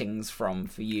 ratings from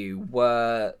for you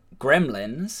were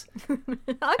Gremlins.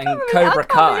 I and can't Cobra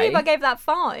Kai. believe I gave that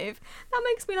 5. That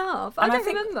makes me laugh. I And don't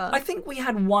think, remember. I think we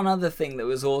had one other thing that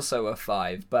was also a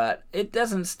 5, but it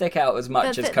doesn't stick out as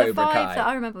much as the Cobra 5 Kai. that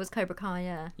I remember was Cobra Kai,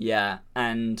 yeah. Yeah,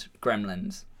 and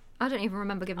Gremlins. I don't even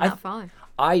remember giving that 5.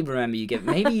 I remember you give.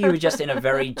 Maybe you were just in a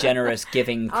very generous,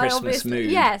 giving I Christmas obviously-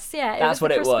 mood. Yes, yeah. That's was the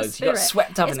what it Christmas was. You got spirit.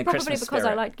 swept up in the It's Christmas probably because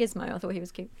spirit. I liked Gizmo. I thought he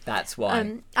was cute. That's why. I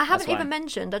haven't That's why. even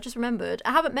mentioned, I just remembered,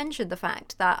 I haven't mentioned the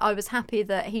fact that I was happy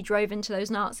that he drove into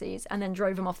those Nazis and then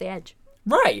drove them off the edge.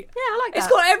 Right. Yeah, I like It's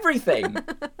that. got everything.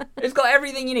 It's got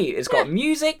everything you need. It's got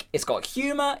music. It's got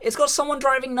humour. It's got someone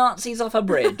driving Nazis off a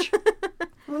bridge.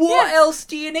 What else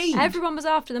do you need? Everyone was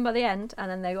after them by the end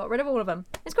and then they got rid of all of them.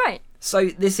 It's great. So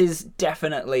this is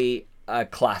definitely a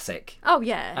classic, Oh,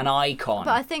 yeah. an icon.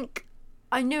 But I think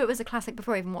I knew it was a classic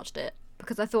before I even watched it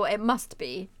because I thought it must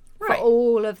be Right. for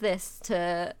all of this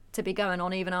to be going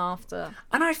on even after.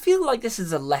 And I feel like this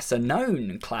is a lesser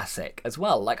known classic as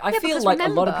well. Like, I Yeah, feel because like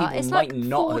remember, a lot of people it's might like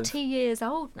not 40 have. years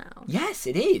old now. Yes,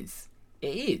 it is.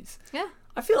 It is. Yeah.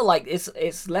 I feel like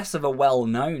it's less of a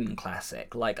well-known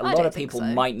classic. Like, a I lot don't of think people so.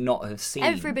 might not have seen.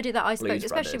 Everybody that I spoke Blues to,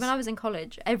 especially Brothers. when I was in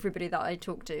college, everybody that I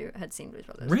talked to had seen Blues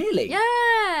Brothers. Really?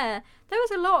 Yeah. There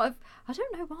was a lot of, I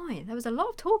don't know why, there was a lot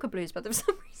of talk of Blues Brothers for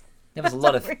some reason. There was a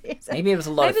lot of. reason. Maybe it was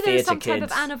a lot Maybe of there was theatre some kids.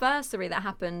 type of anniversary that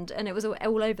happened and it was all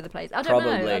over the place. I don't know.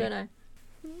 Probably. I don't know.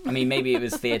 I mean, maybe it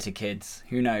was theatre kids.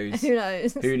 Who knows? Who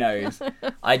knows? Who knows?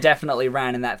 I definitely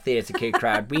ran in that theatre kid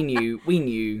crowd. We knew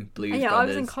Blues Yeah, Brothers. I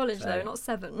was in college so- though, not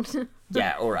 7.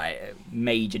 Yeah, all right.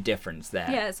 Major difference there.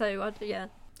 Yeah, so yeah.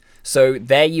 So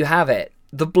there you have it.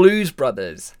 The Blues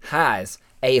Brothers has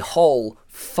a whole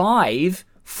 5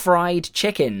 fried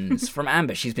chickens from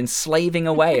Amber. She's been slaving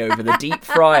away over the deep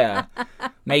fryer,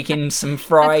 making some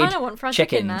fried, kinda want fried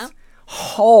chicken chickens. now.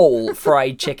 Whole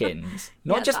fried chickens.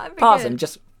 Not Yeah, just that'd be parts of them, good.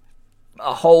 just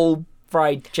a whole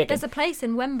fried chicken. There's a place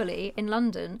in Wembley in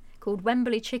London called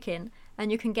Wembley Chicken,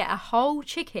 and you can get a whole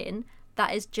chicken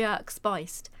that is jerk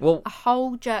spiced. Well- a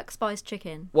whole jerk spiced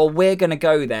chicken. Well, we're going to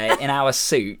go there in our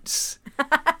suits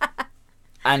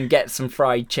and get some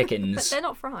fried chickens. They're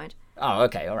not fried. Oh,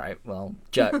 okay, all right. Well,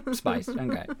 jerk spice.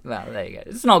 Okay, well, there you go.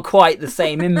 It's not quite the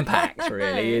same impact,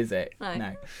 really, is it?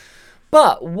 No.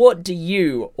 But what do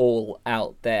you all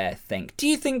out there think? Do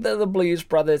you think that The Blues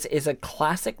Brothers is a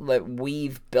classic that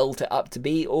we've built it up to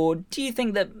be, or do you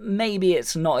think that maybe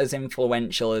it's not as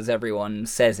influential as everyone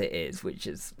says it is, which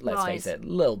is, let's face Lies. it, a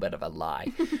little bit of a lie?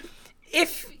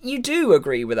 If you do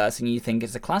agree with us and you think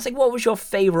it's a classic, what was your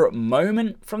favourite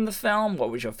moment from the film? What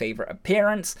was your favourite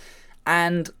appearance?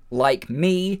 And, like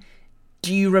me,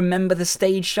 do you remember the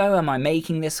stage show? Am I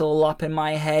making this all up in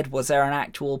my head? Was there an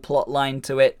actual plot line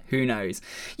to it? Who knows?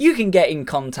 You can get in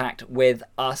contact with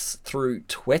us through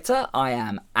Twitter. I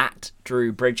am at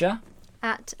Drew Bridger.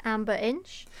 At Amber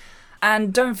Inch.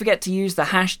 And don't forget to use the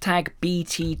hashtag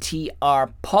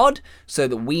BTTRpod so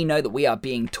that we know that we are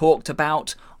being talked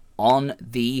about on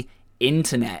the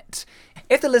internet.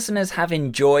 If the listeners have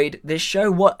enjoyed this show,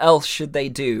 what else should they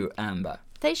do, Amber?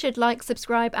 They should like,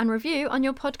 subscribe, and review on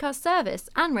your podcast service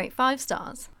and rate 5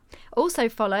 stars. Also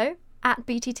follow at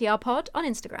BTTRpod on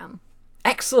Instagram.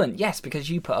 Excellent, yes, because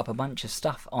you put up a bunch of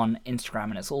stuff on Instagram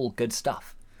and it's all good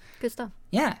stuff. Good stuff.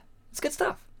 Yeah, it's good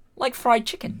stuff. Like fried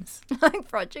chickens. Like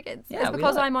fried chickens. Yeah, it's we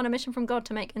because like- I'm on a mission from God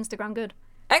to make Instagram good.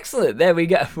 Excellent, there we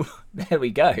go. There we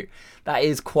go. That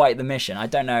is quite the mission. I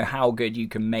don't know how good you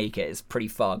can make it. It's pretty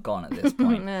far gone at this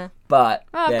point. Yeah. But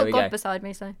Well, there I've we got God go. beside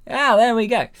me, so. Ah, there we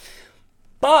go.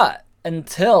 But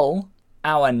until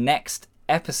our next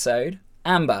episode,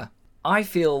 Amber, I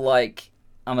feel like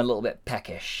I'm a little bit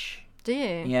peckish. Do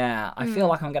you? Yeah, I feel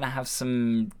like I'm going to have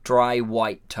some dry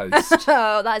white toast.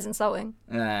 Oh, that is insulting.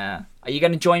 Yeah. Are you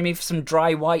going to join me for some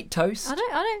dry white toast? I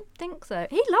don't think so.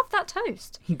 He loved that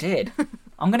toast. He did.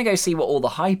 I'm going to go see what all the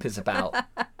hype is about.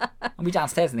 I'll be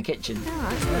downstairs in the kitchen. Oh,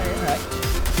 that's good.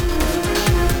 All right.